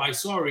identify,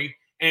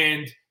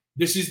 and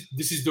this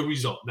is the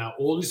result. Now,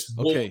 all this...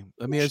 Okay,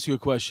 let me ask you a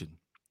question.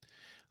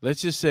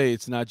 Let's just say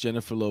it's not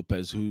Jennifer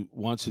Lopez who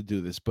wants to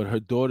do this, but her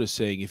daughter's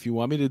saying, if you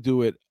want me to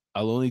do it,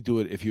 I'll only do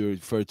it if you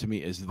refer to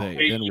me as they.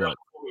 Okay, then what?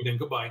 Then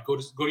goodbye. Go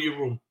to your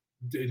room.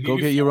 Go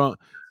get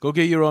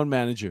your own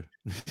manager.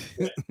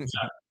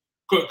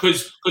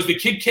 Because the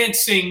kid can't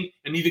sing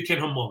and neither can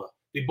her mother.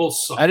 They both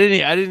suck. I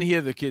didn't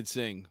hear the kid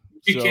sing.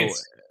 She can't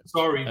sing.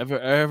 Sorry. I've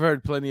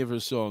heard plenty of her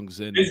songs.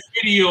 And there's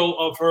video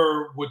of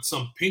her with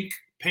some pink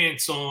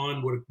pants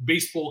on, with a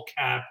baseball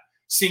cap,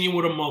 singing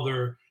with her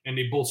mother, and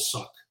they both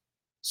suck.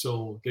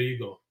 So there you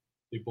go.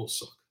 They both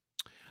suck.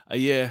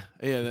 Yeah.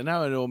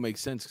 Now it all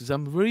makes sense because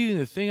I'm reading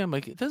the thing. I'm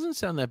like, it doesn't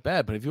sound that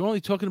bad. But if you're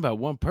only talking about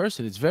one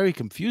person, it's very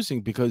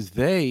confusing because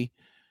and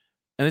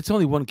it's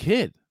only one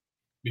kid.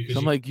 Because so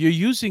I'm like, you're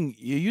using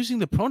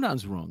the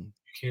pronouns wrong.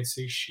 You can't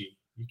say she.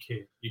 You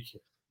can't.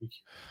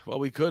 Well,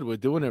 we could. We're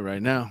doing it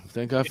right now.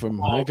 Thank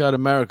God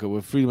America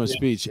with freedom of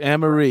speech.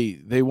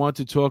 Anne-Marie, they want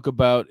to talk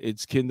about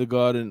its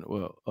kindergarten.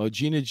 Well,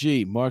 Gina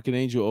G, Mark and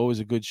Angel, always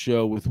a good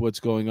show with what's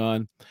going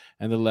on,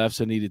 and the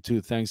laughs are needed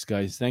too. Thanks,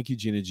 guys. Thank you,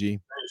 Gina G.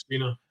 Thanks,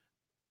 Gina.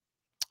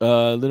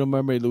 Little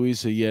Mermaid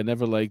Louisa,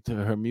 never liked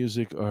her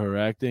music or her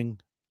acting.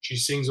 She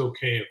sings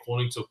okay,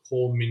 according to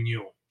Paul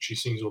Mignon. She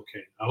sings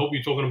okay. I hope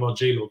you're talking about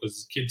J-Lo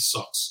because the kid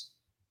sucks.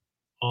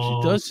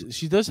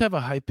 She does have a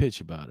high pitch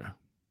about her.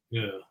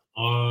 Yeah.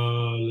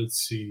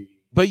 Let's see.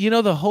 But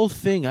the whole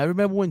thing, I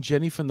remember when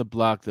Jenny from the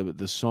Block,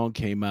 the song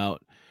came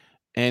out,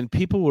 and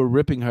people were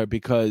ripping her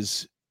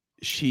because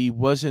she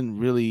wasn't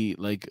really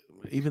like,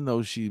 even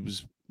though she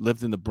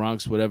lived in the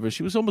Bronx, whatever,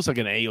 she was almost like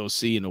an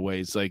AOC in a way.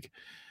 It's like,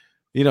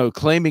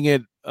 claiming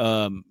it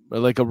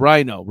like a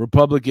rhino,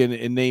 Republican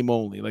in name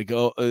only, like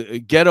a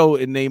ghetto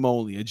in name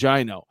only, a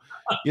gino.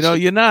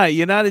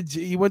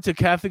 You went to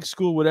Catholic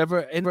school, whatever.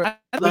 And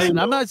listen,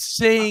 I'm not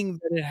saying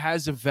that it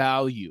has a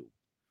value.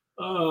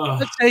 I'm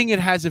not saying it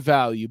has a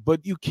value,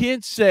 but you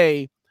can't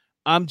say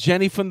I'm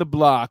Jenny from the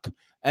Block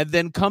and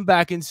then come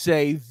back and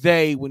say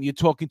they when you're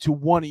talking to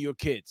one of your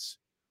kids.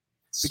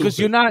 Because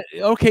you're not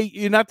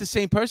the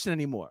same person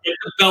anymore. Get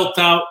the belt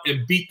out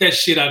and beat that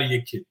shit out of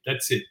your kid.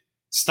 That's it.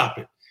 Stop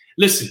it.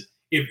 Listen,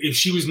 if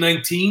she was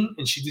 19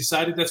 and she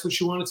decided that's what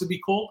she wanted to be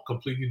called,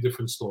 completely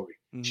different story.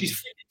 Mm-hmm.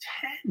 She's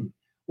 10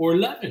 or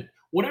 11,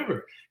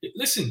 whatever.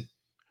 Listen,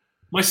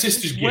 my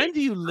sister's gay. When do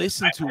you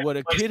listen to what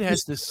a kid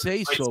has to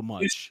say so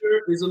much? My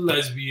sister is a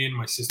lesbian.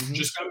 My sister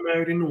just got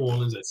married in New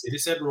Orleans. I say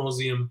this ad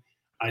nauseum.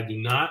 I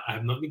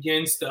have nothing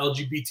against the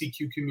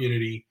LGBTQ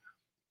community.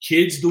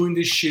 Kids doing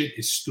this shit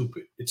is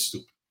stupid. It's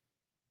stupid.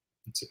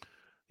 That's it.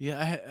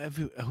 Yeah,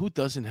 who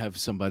doesn't have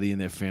somebody in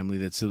their family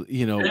that's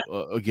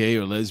a gay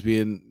or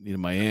lesbian?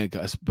 My aunt,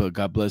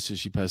 God bless her,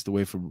 she passed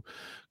away from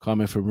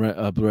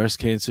breast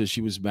cancer.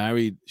 She was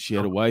married. She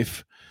had a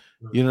wife.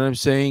 You know what I'm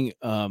saying?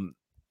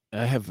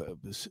 I have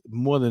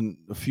more than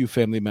a few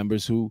family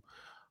members who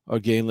are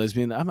gay and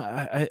lesbian.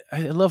 I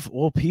love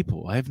all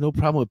people. I have no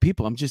problem with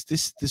people. I'm just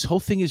this whole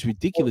thing is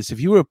ridiculous.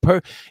 If you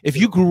were if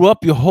you grew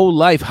up your whole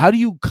life, how do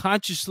you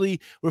consciously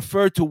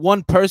refer to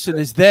one person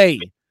as they?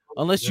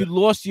 Unless you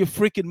lost your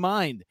freaking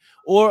mind,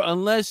 or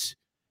unless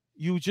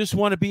you just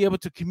want to be able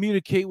to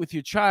communicate with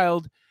your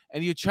child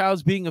and your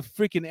child's being a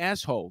freaking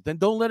asshole, then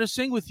don't let her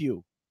sing with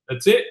you.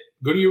 That's it.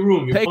 Go to your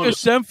room. Take her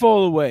cell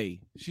phone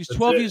away. She's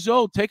 12 years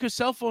old. Take her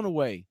cell phone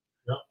away.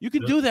 You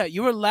can do that.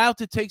 You're allowed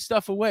to take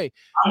stuff away.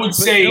 I would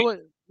say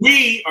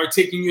we are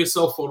taking your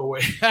cell phone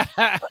away.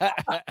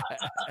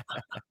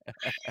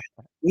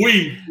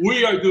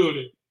 we are doing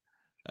it.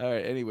 All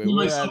right. Anyway,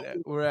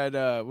 we're at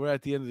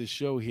the end of the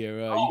show here.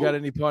 You got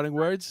any parting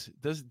words?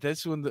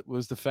 This one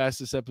was the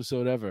fastest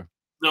episode ever.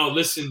 No,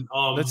 listen.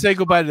 Let's say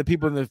goodbye to the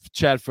people in the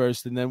chat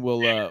first, and then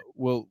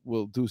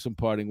we'll do some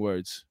parting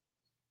words.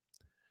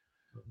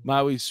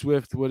 Maui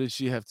Swift, what does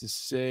she have to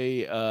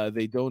say?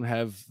 They don't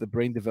have the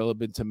brain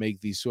development to make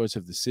these sorts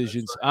of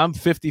decisions. Right. I'm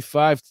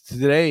 55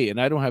 today,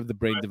 and I don't have the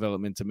brain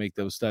development to make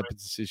those type of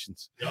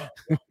decisions. Yeah.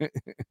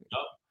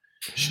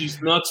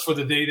 She's nuts for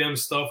the daydam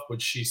stuff,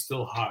 but she's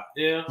still hot.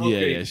 Yeah.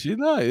 Okay. Yeah. She's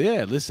not.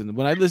 Yeah. Listen,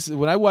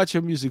 when I watch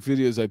her music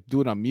videos, I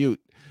do it on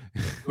mute.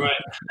 Right.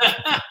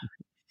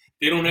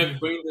 They don't have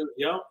brain.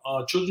 Yeah.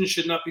 Children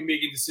should not be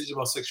making decisions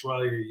about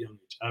sexuality at a young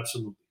age.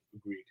 Absolutely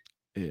agreed.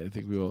 Yeah, I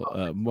think we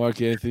all. Mark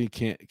Anthony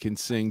can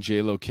sing.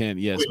 J-Lo can't.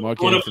 Yes, wait,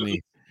 Mark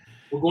Anthony.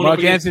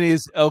 Mark Anthony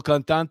is El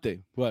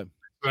Cantante. What?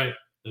 Right.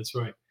 That's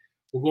right.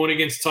 We're going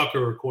against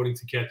Tucker, according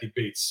to Kathy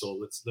Bates. So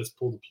let's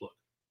pull the plug.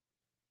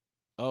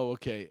 Oh,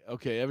 okay.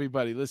 Okay,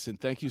 everybody, listen,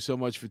 thank you so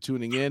much for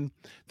tuning in.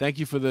 Thank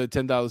you for the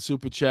 $10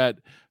 super chat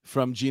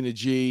from Gina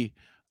G.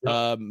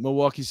 Yep.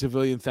 Milwaukee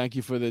Civilian, thank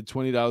you for the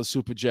 $20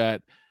 super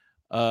chat.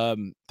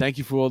 Thank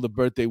you for all the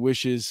birthday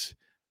wishes.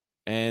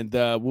 And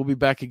we'll be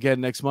back again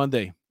next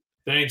Monday.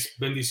 Thanks.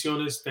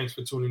 Bendiciones. Thanks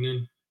for tuning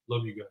in.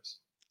 Love you guys.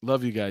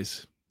 Love you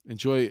guys.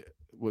 Enjoy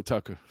with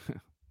Tucker.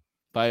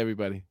 Bye,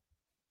 everybody.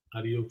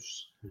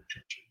 Adios,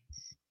 muchachos.